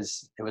while, it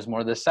was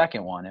more the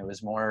second one. It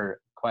was more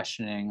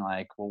questioning,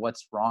 like, well,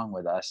 what's wrong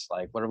with us?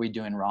 Like, what are we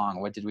doing wrong?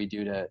 What did we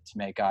do to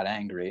make God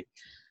angry?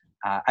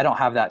 I don't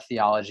have that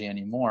theology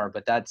anymore,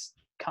 but that's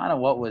kind of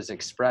what was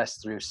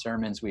expressed through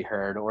sermons we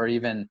heard, or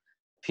even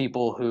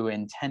people who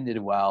intended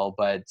well,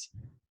 but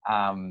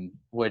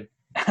would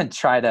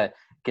try to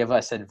give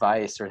us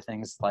advice or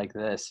things like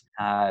this.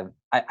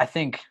 I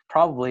think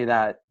probably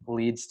that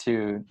leads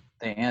to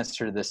the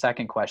answer to the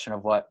second question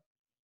of what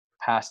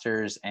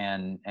pastors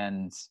and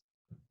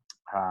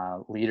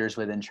leaders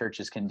within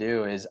churches can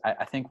do is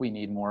I think we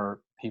need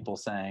more people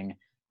saying,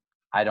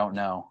 I don't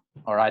know,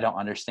 or I don't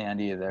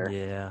understand either.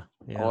 Yeah.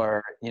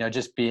 Or,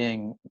 just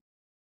being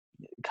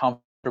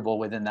comfortable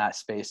within that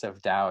space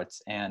of doubt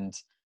and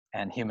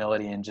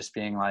humility, and just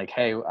being like,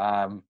 hey,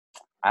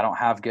 I don't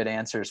have good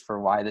answers for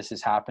why this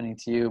is happening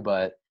to you,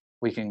 but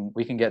we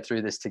can get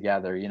through this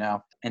together,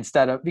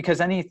 instead of,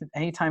 because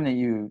anytime that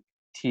you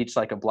teach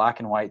like a black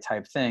and white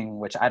type thing,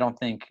 which I don't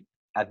think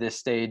at this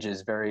stage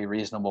is very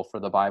reasonable for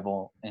the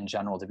Bible in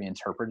general to be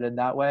interpreted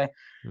that way.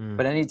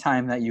 But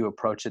anytime that you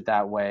approach it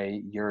that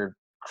way, you're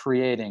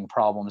creating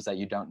problems that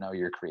you don't know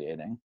you're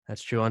creating.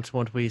 That's true.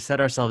 Once we set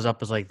ourselves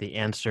up as like the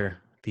answer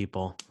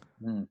people,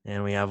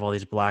 and we have all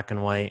these black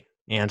and white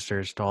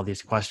answers to all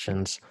these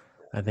questions,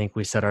 I think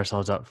we set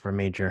ourselves up for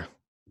major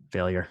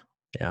failure.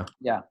 Yeah.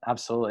 Yeah,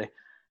 absolutely.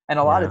 And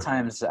a lot of Yeah.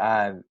 times,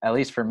 at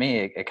least for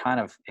me,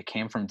 it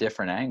came from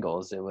different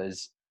angles. It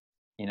was,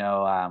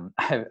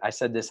 I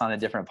said this on a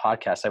different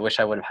podcast. I wish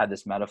I would have had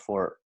this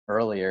metaphor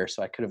earlier,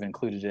 so I could have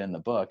included it in the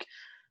book.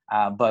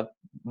 But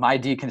my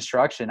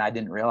deconstruction, I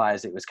didn't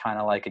realize it was kind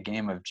of like a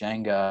game of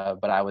Jenga,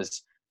 but I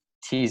was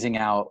teasing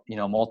out,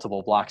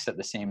 multiple blocks at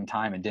the same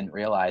time and didn't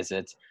realize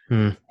it.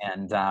 Hmm.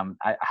 And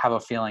I have a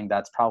feeling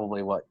that's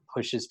probably what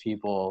pushes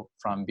people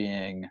from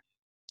being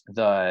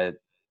the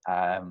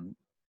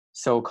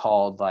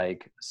so-called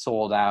like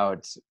sold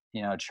out,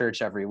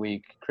 church every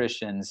week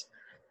Christians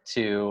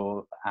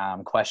to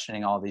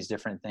questioning all these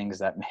different things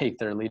that make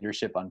their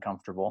leadership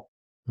uncomfortable.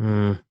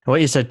 What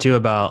you said too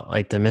about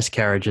like the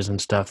miscarriages and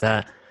stuff,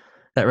 that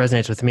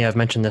resonates with me. I've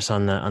mentioned this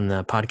on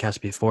the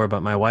podcast before,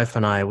 but my wife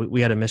and I,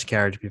 we had a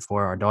miscarriage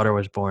before our daughter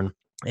was born.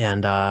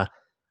 And I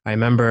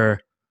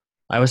remember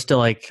I was still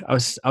like, I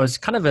was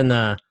kind of in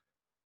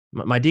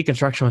my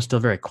deconstruction was still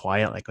very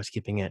quiet. Like I was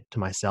keeping it to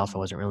myself. I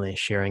wasn't really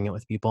sharing it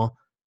with people.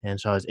 And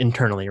so I was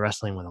internally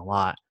wrestling with a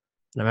lot.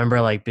 And I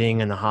remember like being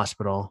in the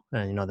hospital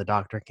and, the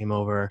doctor came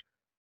over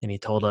and he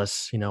told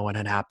us, what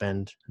had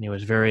happened. And he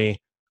was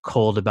very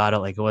cold about it.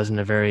 Like it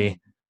wasn't a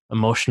very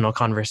emotional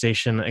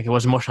conversation. Like it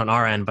was emotional on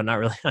our end, but not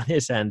really on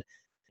his end.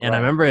 And I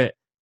Right. remember it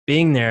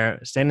being there,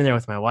 standing there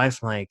with my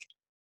wife, like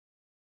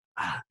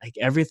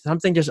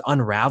something just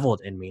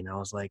unraveled in me. And I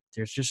was like,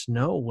 there's just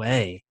no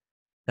way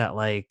that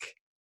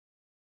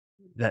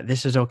that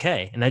this is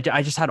okay. And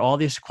I just had all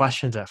these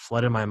questions that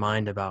flooded my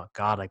mind about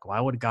God. Like, why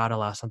would God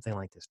allow something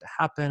like this to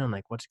happen? And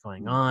like, what's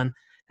going Mm. on?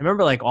 I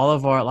remember like a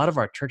lot of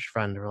our church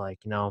friends were like,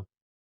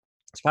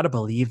 it's got to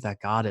believe that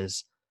God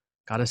is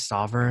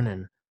sovereign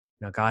and,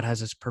 God has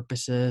his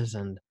purposes.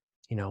 And,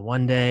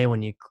 one day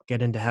when you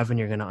get into heaven,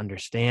 you're going to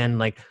understand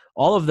like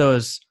all of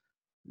those,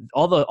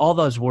 all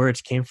those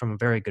words came from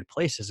very good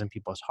places in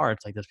people's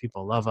hearts. Like those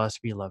people love us,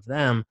 we love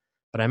them.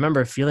 But I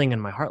remember feeling in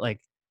my heart,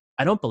 like,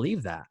 I don't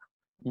believe that.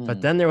 But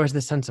Mm. then there was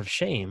this sense of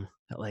shame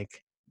that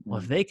like, well,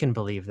 if Mm. they can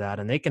believe that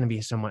and they can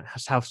be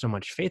have so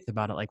much faith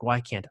about it, like,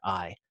 why can't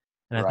I?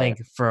 And I Right.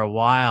 think for a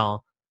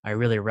while, I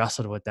really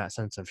wrestled with that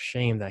sense of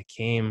shame that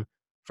came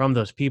from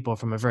those people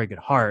from a very good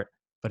heart,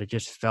 but it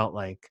just felt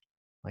like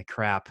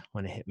crap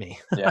when it hit me.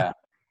 Yeah.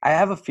 I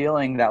have a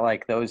feeling that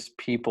like those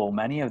people,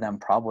 many of them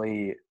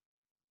probably,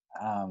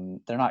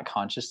 they're not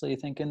consciously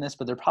thinking this,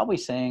 but they're probably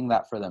saying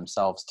that for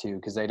themselves too,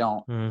 because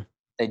Mm,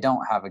 they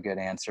don't have a good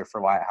answer for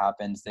why it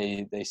happens.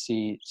 They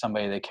see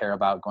somebody they care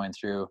about going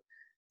through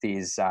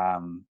these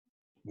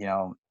you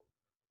know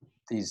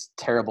these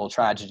terrible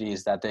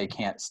tragedies that they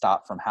can't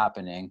stop from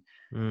happening.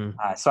 mm,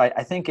 So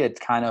I think it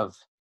kind of,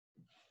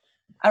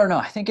 I don't know,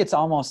 I think it's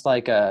almost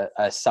like a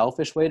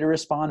selfish way to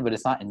respond, but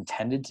it's not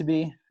intended to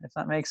be, if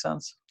that makes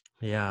sense.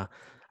 yeah.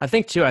 I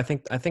think too, I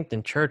think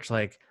in church,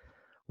 like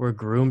we're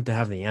groomed to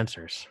have the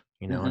answers,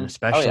 and Oh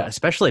especially yeah.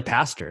 especially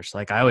pastors.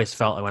 Like I always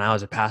felt like when I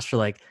was a pastor,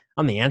 like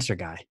I'm the answer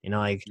guy.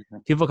 Like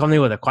Mhm. people come to me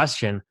with a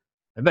question,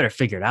 I better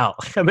figure it out.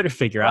 I better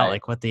figure out Right.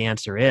 like what the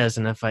answer is.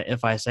 And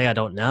if I say I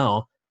don't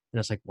know, and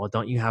it's like, well,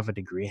 don't you have a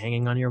degree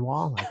hanging on your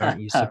wall? Like, aren't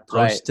you Right.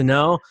 supposed to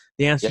know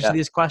the answers to Yeah.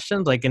 these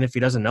questions? Like, and if he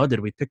doesn't know, did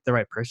we pick the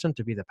right person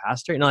to be the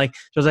pastor? Like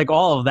so it's like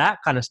all of that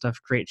kind of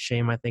stuff creates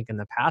shame, I think, in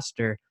the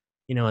pastor,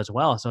 as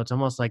well. So it's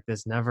almost like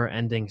this never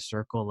ending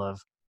circle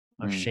of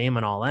Mm. shame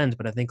on all ends.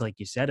 But I think, like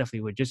you said, if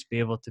we would just be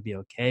able to be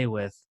okay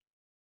with,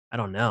 I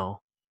don't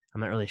know, I'm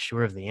not really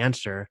sure of the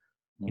answer,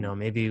 Mm.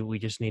 maybe we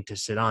just need to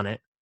sit on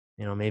it.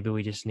 Maybe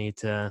we just need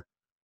to,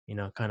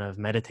 kind of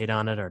meditate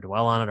on it or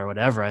dwell on it or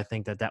whatever. I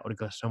think that would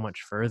go so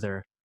much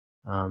further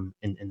in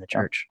the Yeah.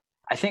 church.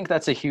 I think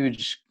that's a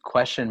huge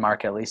question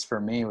mark, at least for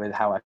me, with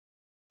how I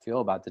feel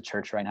about the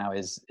church right now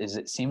is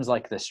it seems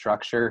like the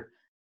structure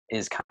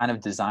is kind of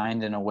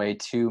designed in a way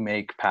to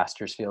make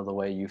pastors feel the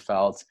way you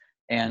felt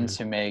and Mm,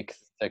 to make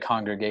the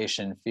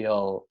congregation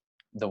feel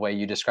the way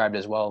you described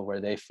as well, where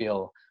they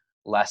feel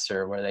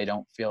lesser, where they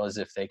don't feel as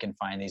if they can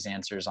find these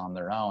answers on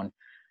their own.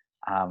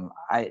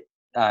 I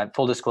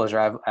Full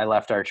disclosure, I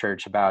left our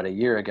church about a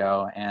year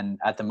ago, and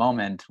at the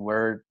moment,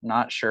 we're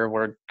not sure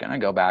we're going to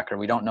go back, or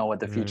we don't know what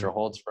the future mm,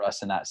 holds for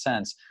us in that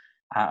sense.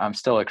 I'm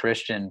still a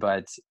Christian,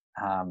 but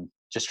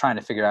just trying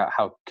to figure out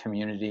how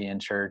community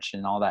and church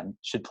and all that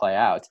should play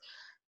out.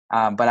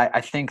 But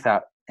I think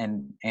that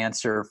an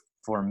answer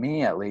for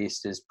me, at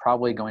least, is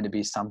probably going to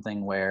be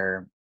something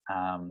where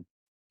um,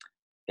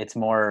 it's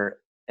more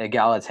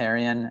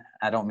egalitarian.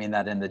 I don't mean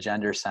that in the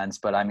gender sense,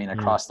 but I mean mm,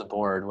 across the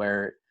board,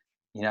 where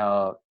you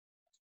know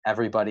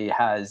everybody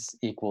has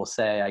equal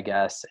say, I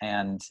guess,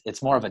 and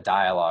it's more of a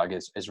dialogue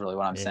is really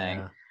what I'm saying.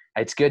 yeah.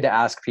 It's good to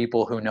ask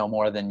people who know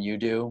more than you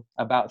do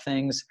about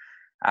things,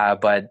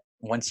 but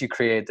once you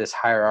create this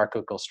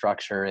hierarchical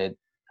structure,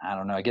 I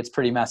don't know, it gets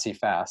pretty messy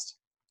fast.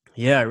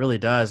 Yeah, it really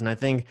does. And I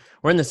think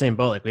we're in the same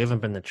boat. Like we haven't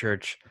been to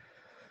church.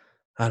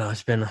 I don't know.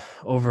 It's been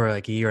over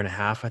like a year and a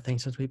half, I think,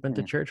 since we've been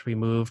to Mm. church. We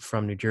moved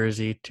from New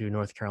Jersey to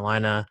North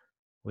Carolina.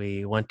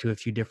 We went to a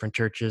few different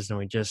churches, and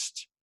we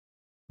just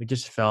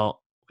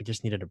we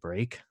just needed a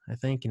break. I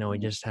think, we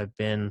just have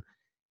been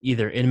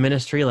either in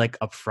ministry, like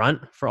up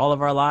front for all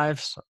of our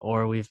lives,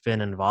 or we've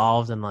been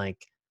involved in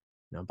like,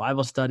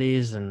 Bible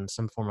studies and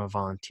some form of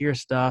volunteer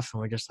stuff.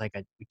 And we're just like,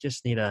 we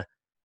just need to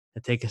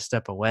take a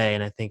step away.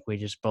 And I think we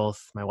just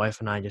both, my wife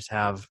and I, just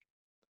have,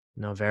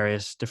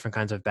 various different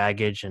kinds of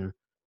baggage and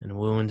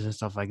wounds and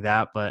stuff like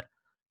that. But,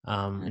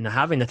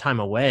 having the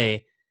time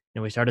away,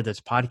 we started this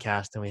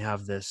podcast and we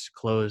have this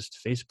closed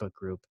Facebook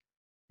group,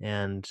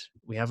 and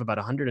we have about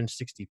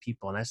 160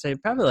 people. And I say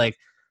probably like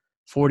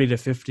 40 to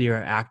 50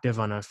 are active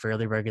on a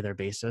fairly regular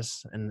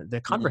basis. And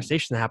the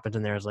conversation that happens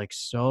in there is like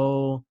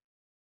so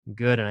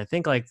good. And I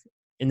think like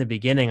in the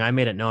beginning, I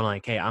made it known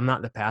like, hey, I'm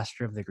not the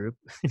pastor of the group.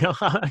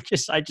 I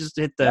just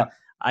hit Yeah.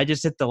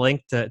 the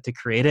link to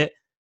create it.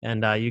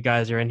 And you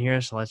guys are in here,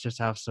 so let's just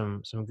have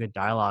some good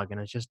dialogue. And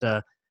it's just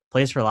a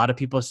place where a lot of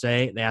people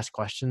they ask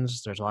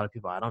questions. There's a lot of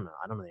people, I don't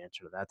know the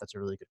answer to that. That's a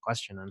really good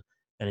question.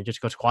 And it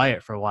just goes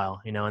quiet for a while,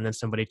 and then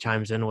somebody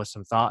chimes in with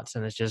some thoughts.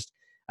 And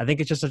I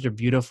think it's just such a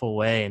beautiful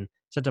way. And I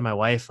said to my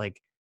wife,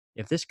 like,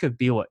 if this could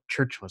be what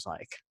church was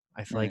like,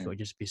 I feel like it would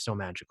just be so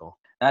magical.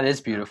 That is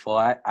beautiful.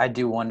 I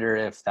do wonder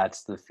if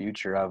that's the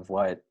future of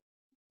what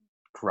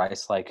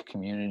Christ-like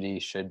community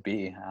should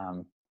be,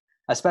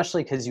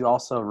 especially because you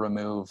also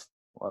remove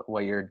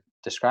what you're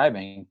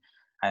describing.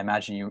 I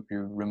imagine you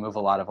remove a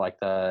lot of like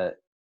the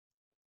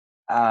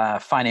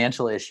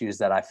financial issues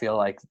that I feel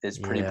like is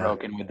pretty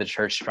broken with the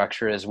church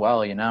structure as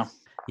well,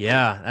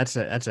 Yeah, that's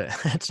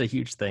a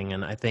huge thing.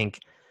 And I think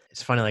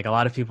it's funny, like a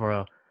lot of people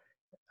are,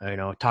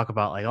 talk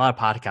about like a lot of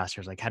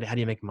podcasters, like how do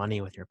you make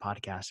money with your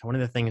podcast? And one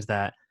of the things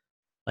that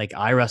like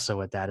I wrestle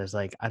with that is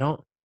like, I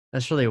don't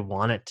necessarily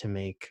want it to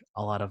make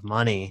a lot of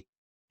money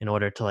in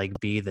order to like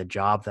be the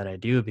job that I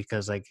do,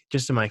 because like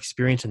just in my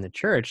experience in the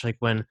church, like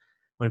when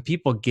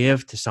people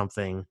give to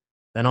something,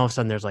 then all of a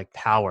sudden there's like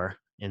power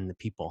in the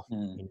people,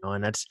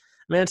 and it's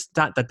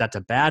not that that's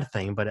a bad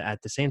thing, but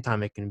at the same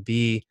time it can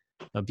be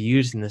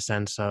abused in the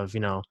sense of,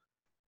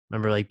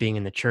 remember like being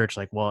in the church,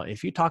 like, well,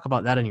 if you talk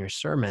about that in your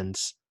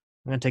sermons,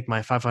 I'm going to take my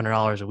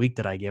 $500 a week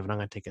that I give and I'm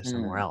going to take it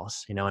somewhere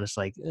else, and it's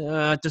like,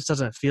 it just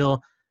doesn't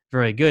feel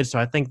very good. So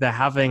I think that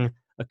having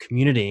a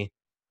community,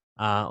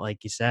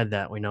 like you said,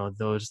 that we know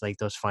those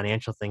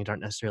financial things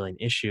aren't necessarily an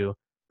issue.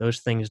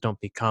 Those things don't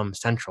become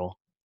central.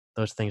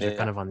 Those things are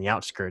kind of on the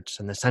outskirts,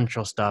 and the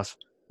central stuff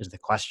is the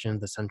question.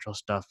 The central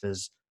stuff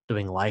is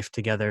doing life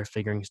together,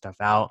 figuring stuff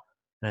out.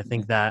 And I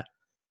think that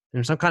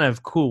in some kind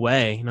of cool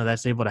way,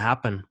 that's able to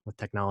happen with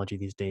technology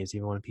these days,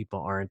 even when people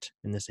aren't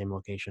in the same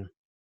location.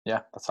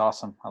 Yeah, that's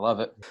awesome. I love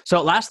it.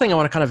 So last thing I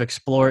want to kind of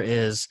explore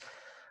is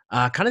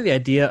kind of the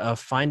idea of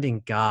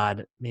finding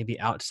God maybe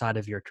outside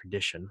of your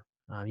tradition.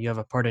 You have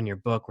a part in your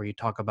book where you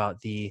talk about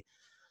the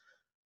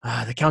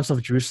Council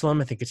of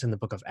Jerusalem. I think it's in the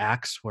book of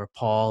Acts, where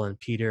Paul and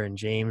Peter and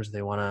James,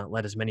 they want to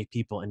let as many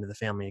people into the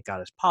family of God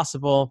as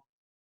possible.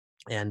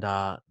 And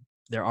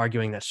they're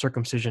arguing that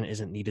circumcision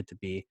isn't needed to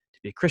be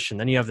a Christian.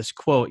 Then you have this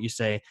quote, you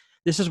say,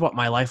 "This is what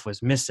my life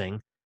was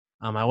missing.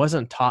 I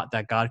wasn't taught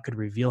that God could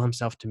reveal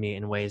himself to me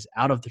in ways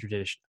out of the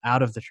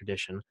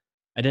tradition.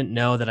 I didn't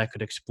know that I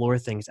could explore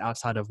things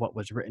outside of what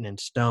was written in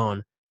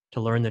stone to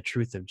learn the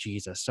truth of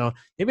Jesus." So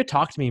maybe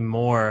talk to me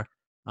more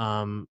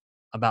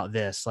about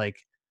this. Like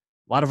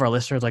a lot of our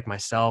listeners, like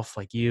myself,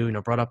 like you,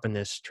 brought up in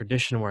this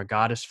tradition where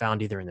God is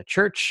found either in the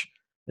church,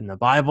 in the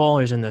Bible,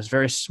 or is in this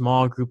very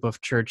small group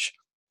of church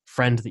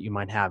friends that you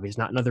might have. He's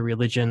not in other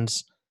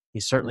religions.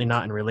 He's certainly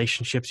not in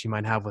relationships you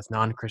might have with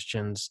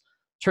non-Christians.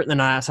 Certainly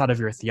not outside of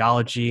your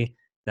theology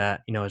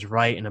that, is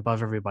right and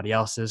above everybody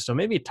else's. So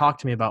maybe talk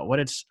to me about what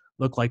it's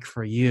looked like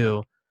for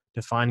you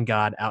to find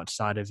God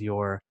outside of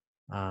your,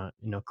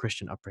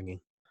 Christian upbringing.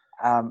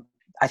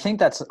 I think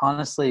that's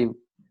honestly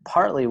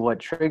partly what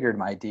triggered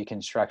my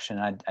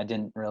deconstruction. I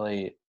didn't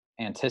really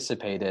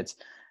anticipate it,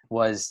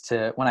 was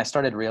when I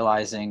started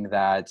realizing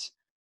that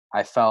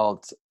I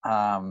felt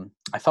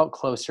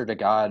closer to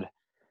God.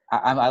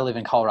 I live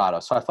in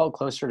Colorado, so I felt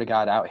closer to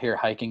God out here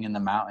hiking in the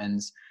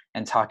mountains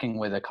and talking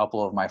with a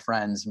couple of my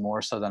friends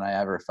more so than I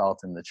ever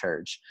felt in the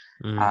church.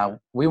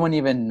 We wouldn't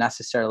even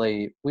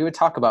we would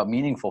talk about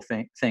meaningful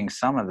things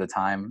some of the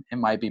time. It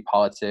might be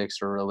politics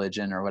or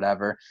religion or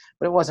whatever,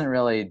 but it wasn't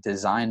really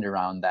designed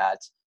around that.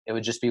 It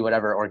would just be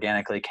whatever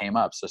organically came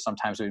up. So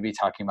sometimes we'd be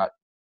talking about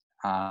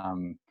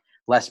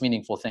less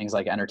meaningful things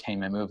like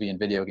entertainment, movie and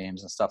video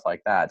games and stuff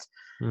like that.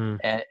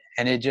 And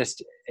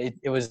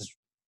it was,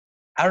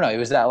 I don't know, it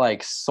was that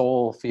like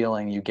soul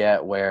feeling you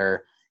get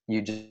where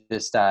you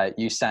just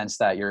you sense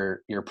that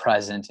you're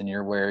present and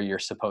you're where you're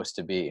supposed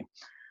to be.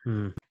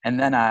 And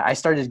then I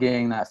started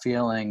getting that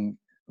feeling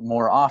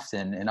more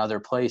often in other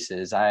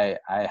places. I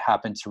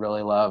happen to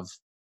really love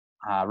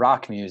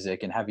rock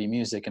music and heavy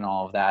music and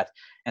all of that,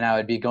 and I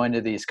would be going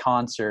to these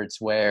concerts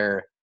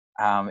where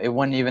it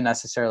wouldn't even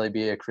necessarily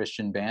be a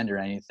Christian band or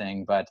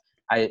anything, but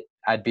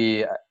I'd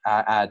be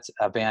at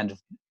a band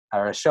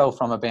or a show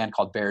from a band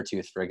called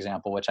Beartooth, for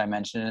example, which I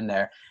mentioned in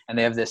there. And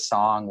they have this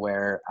song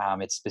where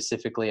it's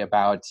specifically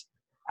about,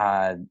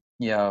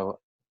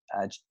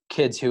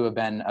 kids who have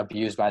been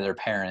abused by their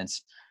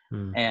parents.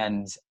 Mm.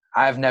 And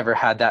I've never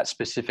had that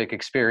specific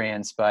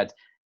experience, but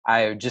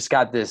I just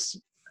got this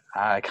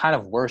kind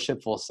of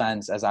worshipful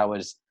sense as I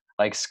was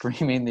like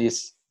screaming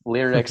these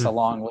lyrics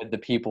along with the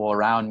people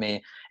around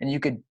me. And you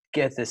could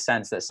get this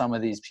sense that some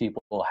of these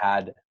people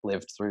had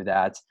lived through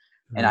that.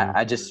 And Mm.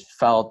 I just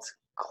felt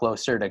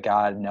closer to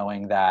God,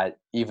 knowing that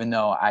even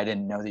though I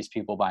didn't know these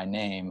people by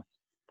name,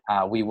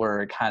 we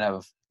were kind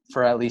of,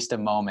 for at least a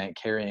moment,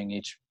 carrying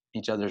each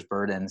other's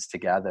burdens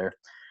together.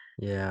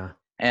 Yeah.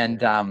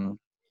 And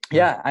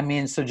yeah, I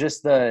mean, so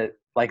just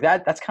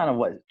that's kind of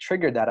what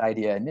triggered that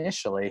idea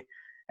initially.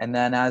 And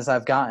then as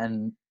I've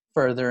gotten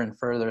further and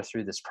further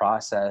through this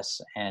process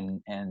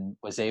and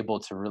was able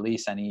to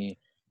release any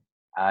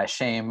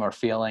shame or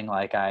feeling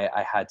like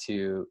I had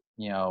to,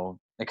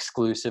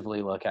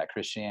 exclusively look at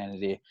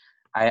Christianity.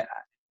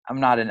 I'm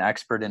not an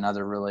expert in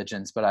other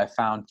religions, but I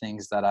found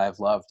things that I've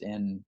loved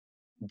in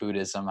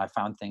Buddhism. I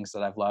found things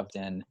that I've loved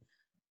in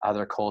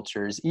other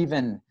cultures.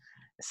 Even,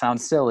 it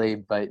sounds silly,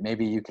 but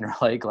maybe you can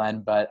relate,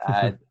 Glenn. But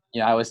I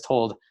was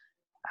told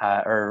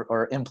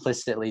or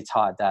implicitly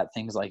taught that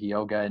things like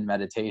yoga and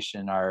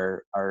meditation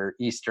are The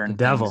Eastern things.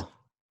 devil.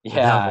 The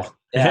Yeah,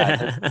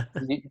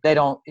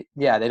 devil.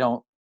 yeah. They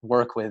don't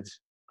work with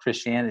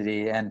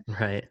Christianity. And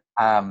Right.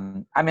 I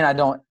mean, I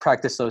don't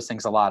practice those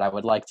things a lot. I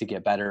would like to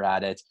get better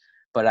at it,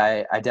 but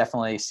I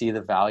definitely see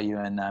the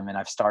value in them, and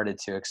I've started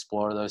to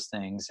explore those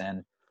things.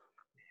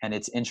 And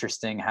it's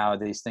interesting how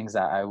these things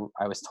that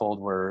I was told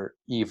were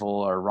evil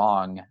or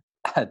wrong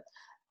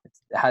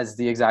has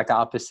the exact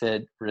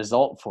opposite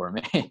result for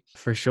me.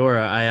 For sure.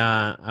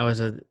 I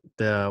was at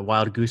the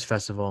Wild Goose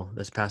Festival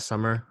this past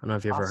summer. I don't know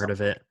if you ever heard Awesome.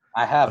 of it,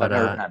 I have. I've but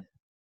never been.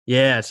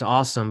 yeah, it's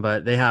awesome.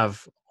 But they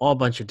have all a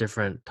bunch of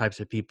different types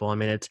of people. I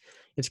mean,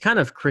 it's kind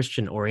of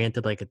Christian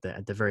oriented, like at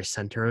the very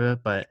center of it.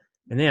 But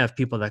and they have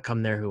people that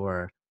come there who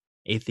are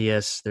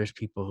atheists. There's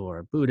people who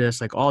are Buddhists,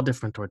 like all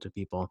different sorts of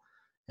people.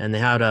 And they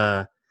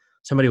had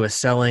somebody was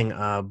selling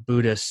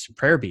Buddhist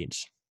prayer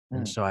beads,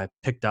 and Mm, so I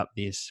picked up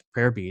these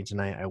prayer beads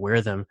and I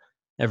wear them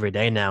every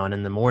day now. And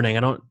in the morning, I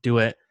don't do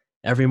it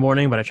every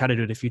morning, but I try to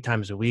do it a few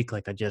times a week.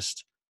 Like I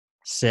just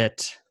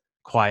sit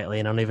quietly,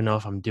 and I don't even know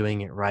if I'm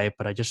doing it right,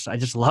 but I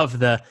just love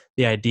the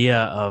idea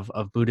of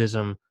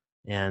Buddhism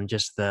and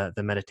just the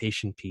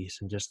meditation piece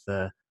and just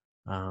the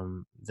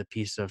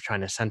piece of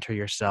trying to center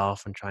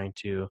yourself and trying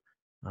to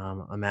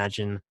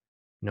imagine,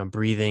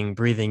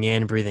 breathing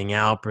in, breathing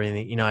out,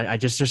 breathing. I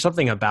just there's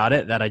something about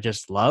it that I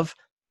just love,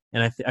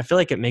 and I feel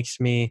like it makes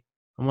me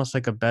almost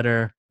like a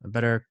better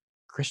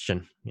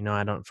Christian.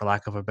 I don't, for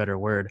lack of a better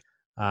word.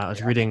 I was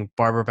yeah. reading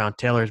Barbara Brown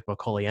Taylor's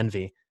book Holy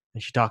Envy,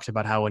 and she talks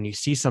about how when you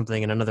see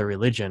something in another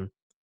religion,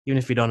 even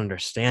if you don't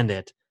understand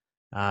it,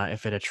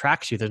 if it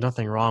attracts you, there's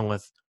nothing wrong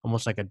with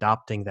almost like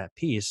adopting that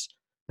piece,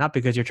 not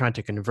because you're trying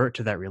to convert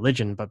to that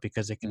religion, but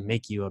because it can Mhm.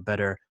 make you a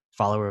better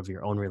follower of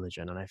your own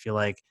religion. And I feel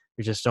like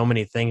there's just so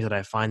many things that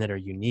I find that are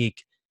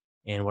unique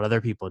in what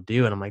other people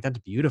do. And I'm like, that's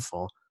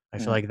beautiful. I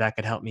feel Mhm. like that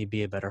could help me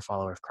be a better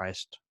follower of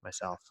Christ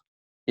myself.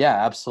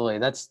 Yeah, absolutely.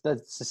 That's the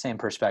same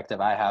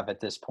perspective I have at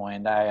this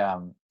point. I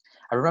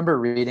remember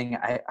reading,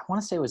 I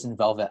want to say it was in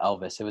Velvet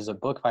Elvis. It was a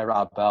book by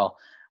Rob Bell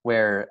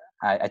where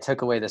I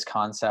took away this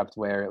concept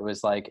where it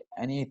was like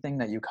anything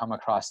that you come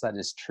across that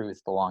is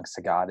truth belongs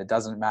to God. It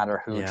doesn't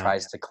matter who Yeah,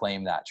 tries to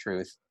claim that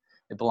truth.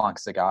 It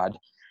belongs to God.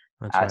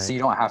 that's So right. you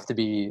don't have to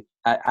be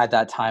at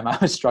that time. I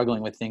was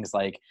struggling with things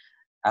like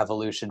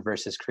evolution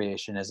versus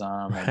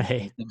creationism and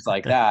Right. things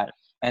like that,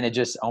 and it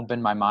just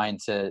opened my mind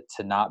to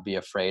not be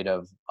afraid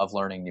of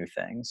learning new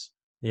things.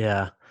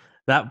 Yeah.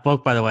 That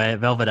book, by the way,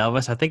 Velvet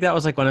Elvis, I think that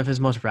was like one of his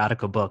most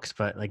radical books,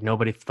 but like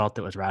nobody felt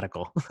it was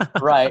radical.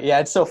 Right, yeah,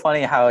 it's so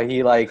funny how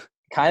he like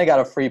kind of got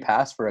a free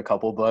pass for a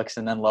couple books,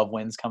 and then Love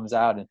Wins comes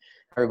out and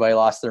everybody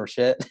lost their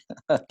shit.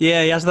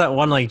 Yeah, he has that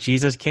one like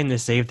Jesus came to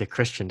save the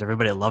Christians.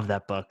 Everybody loved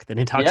that book. Then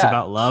he talks Yeah,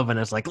 about love and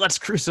it's like, let's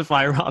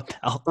crucify Rob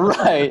Bell.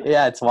 right,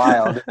 yeah, it's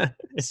wild.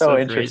 It's So so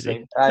crazy.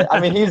 interesting. I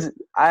mean,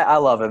 I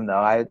love him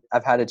though.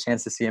 I've had a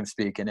chance to see him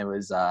speak, and it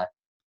was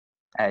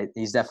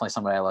he's definitely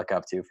somebody I look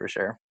up to for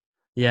sure.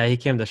 Yeah, he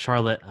came to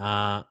Charlotte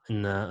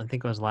in the I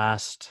think it was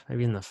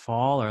maybe in the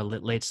fall or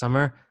late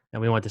summer,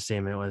 and we went to see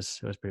him. It was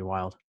pretty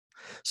wild.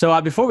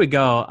 So before we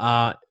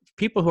go,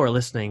 people who are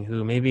listening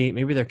who maybe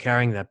they're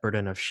carrying that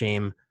burden of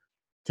shame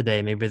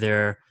today, maybe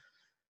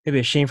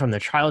it's shame from their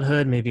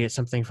childhood, maybe it's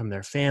something from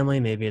their family,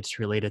 maybe it's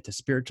related to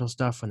spiritual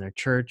stuff from their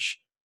church.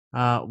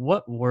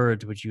 What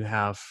words would you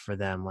have for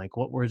them? Like,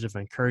 what words of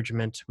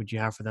encouragement would you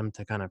have for them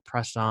to kind of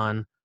press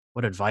on?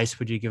 What advice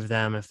would you give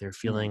them if they're Mm,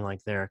 feeling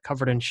like they're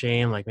covered in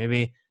shame? Like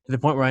maybe to the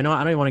point where I don't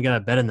even want to get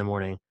out of bed in the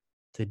morning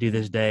to do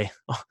this mm. day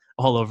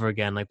all over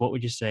again. Like, what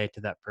would you say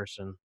to that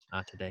person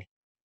today?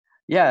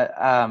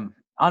 Yeah,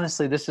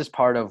 honestly, this is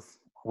part of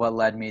what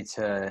led me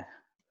to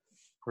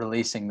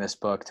releasing this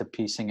book, to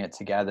piecing it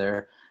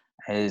together.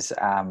 Is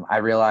I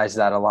realized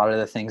that a lot of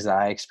the things that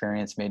I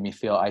experienced made me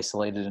feel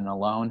isolated and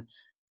alone. Mm,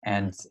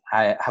 And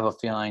I have a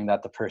feeling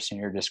that the person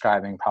you're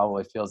describing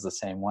probably feels the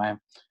same way.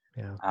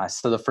 yeah.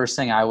 So the first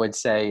thing I would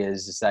say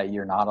is that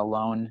you're not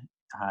alone.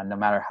 No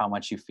matter how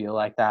much you feel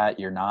like that,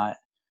 you're not.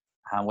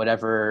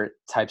 whatever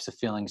types of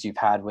feelings you've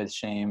had with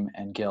shame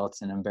and guilt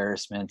and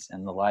embarrassment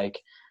and the like.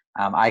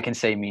 I can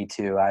say me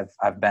too.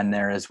 I've been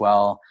there as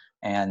well.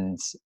 And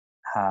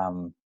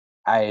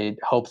I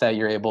hope that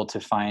you're able to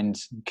find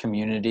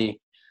community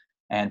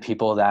and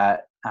people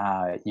that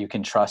you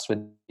can trust with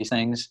these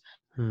things.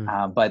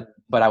 But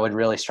I would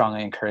really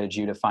strongly encourage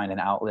you to find an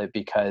outlet,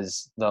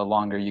 because the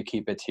longer you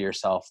keep it to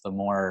yourself, the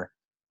more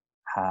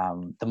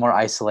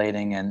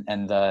isolating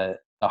and the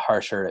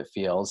harsher it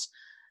feels.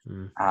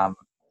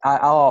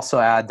 I'll also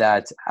add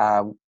that,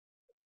 and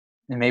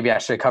maybe I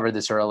should have covered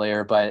this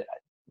earlier, but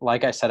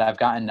like I said, I've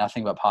gotten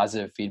nothing but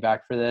positive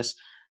feedback for this.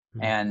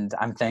 And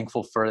I'm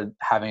thankful for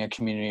having a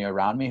community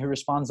around me who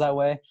responds that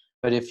way.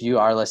 But if you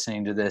are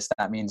listening to this,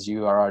 that means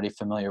you are already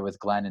familiar with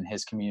Glenn and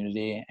his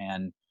community,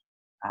 and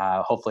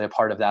hopefully a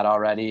part of that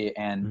already.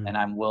 And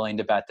I'm willing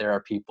to bet there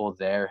are people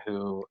there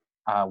who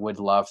would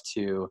love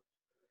to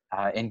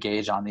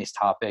engage on these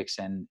topics.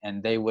 And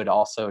they would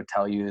also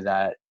tell you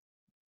that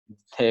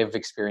they've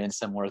experienced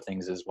similar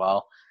things as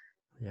well.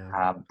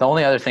 Yeah. The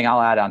only other thing I'll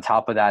add on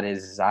top of that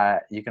is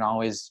you can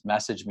always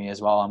message me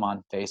as well. I'm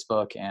on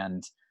Facebook,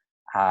 and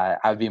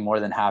I'd be more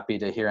than happy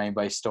to hear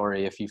anybody's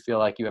story. If you feel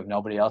like you have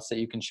nobody else that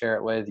you can share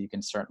it with, you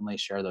can certainly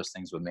share those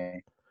things with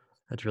me.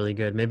 That's really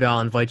good. Maybe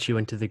I'll invite you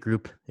into the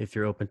group if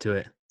you're open to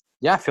it.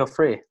 Yeah, feel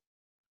free.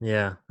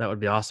 Yeah, that would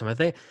be awesome. I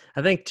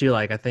think too,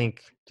 I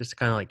think just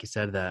kind of like you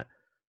said, that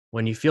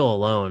when you feel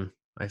alone,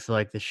 I feel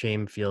like the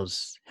shame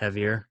feels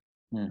heavier.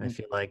 I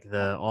feel like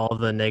all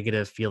the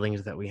negative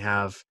feelings that we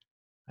have,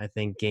 I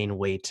think, gain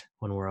weight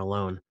when we're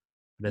alone.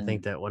 But I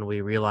think that when we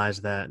realize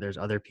that there's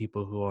other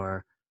people who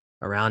are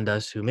around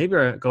us who maybe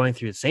are going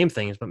through the same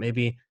things, but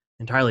maybe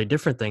entirely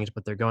different things,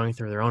 but they're going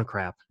through their own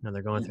crap.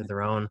 They're going through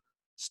their own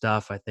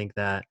stuff. I think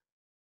that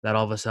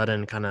all of a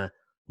sudden kind of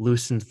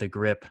loosens the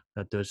grip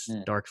that those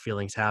dark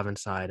feelings have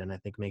inside, and I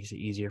think makes it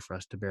easier for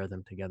us to bear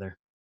them together.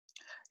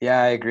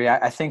 Yeah, I agree.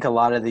 I think a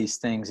lot of these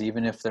things,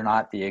 even if they're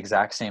not the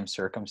exact same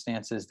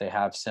circumstances, they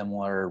have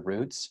similar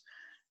roots,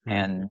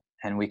 and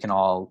we can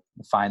all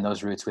find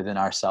those roots within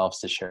ourselves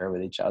to share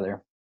with each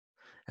other.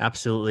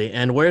 Absolutely.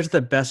 And where's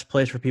the best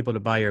place for people to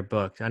buy your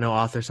book? I know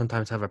authors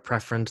sometimes have a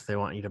preference. They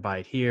want you to buy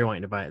it here, want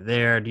you to buy it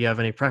there. Do you have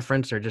any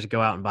preference, or just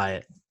go out and buy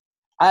it?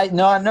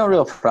 No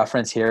real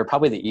preference here.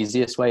 Probably the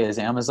easiest way is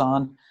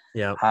Amazon.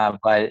 Yeah.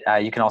 But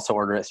you can also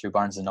order it through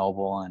Barnes &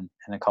 Noble and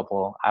a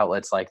couple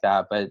outlets like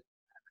that. But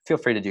feel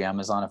free to do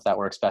Amazon if that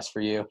works best for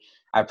you.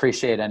 I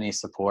appreciate any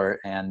support.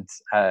 And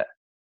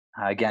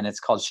again, it's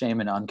called Shame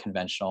and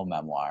Unconventional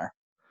Memoir.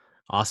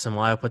 Awesome.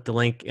 Well, I'll put the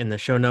link in the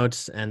show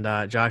notes. And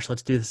Josh,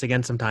 let's do this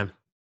again sometime.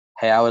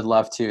 Hey, I would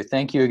love to.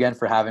 Thank you again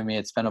for having me.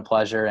 It's been a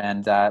pleasure,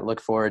 and look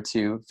forward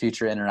to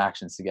future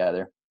interactions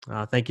together.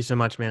 Thank you so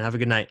much, man. Have a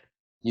good night.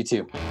 You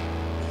too.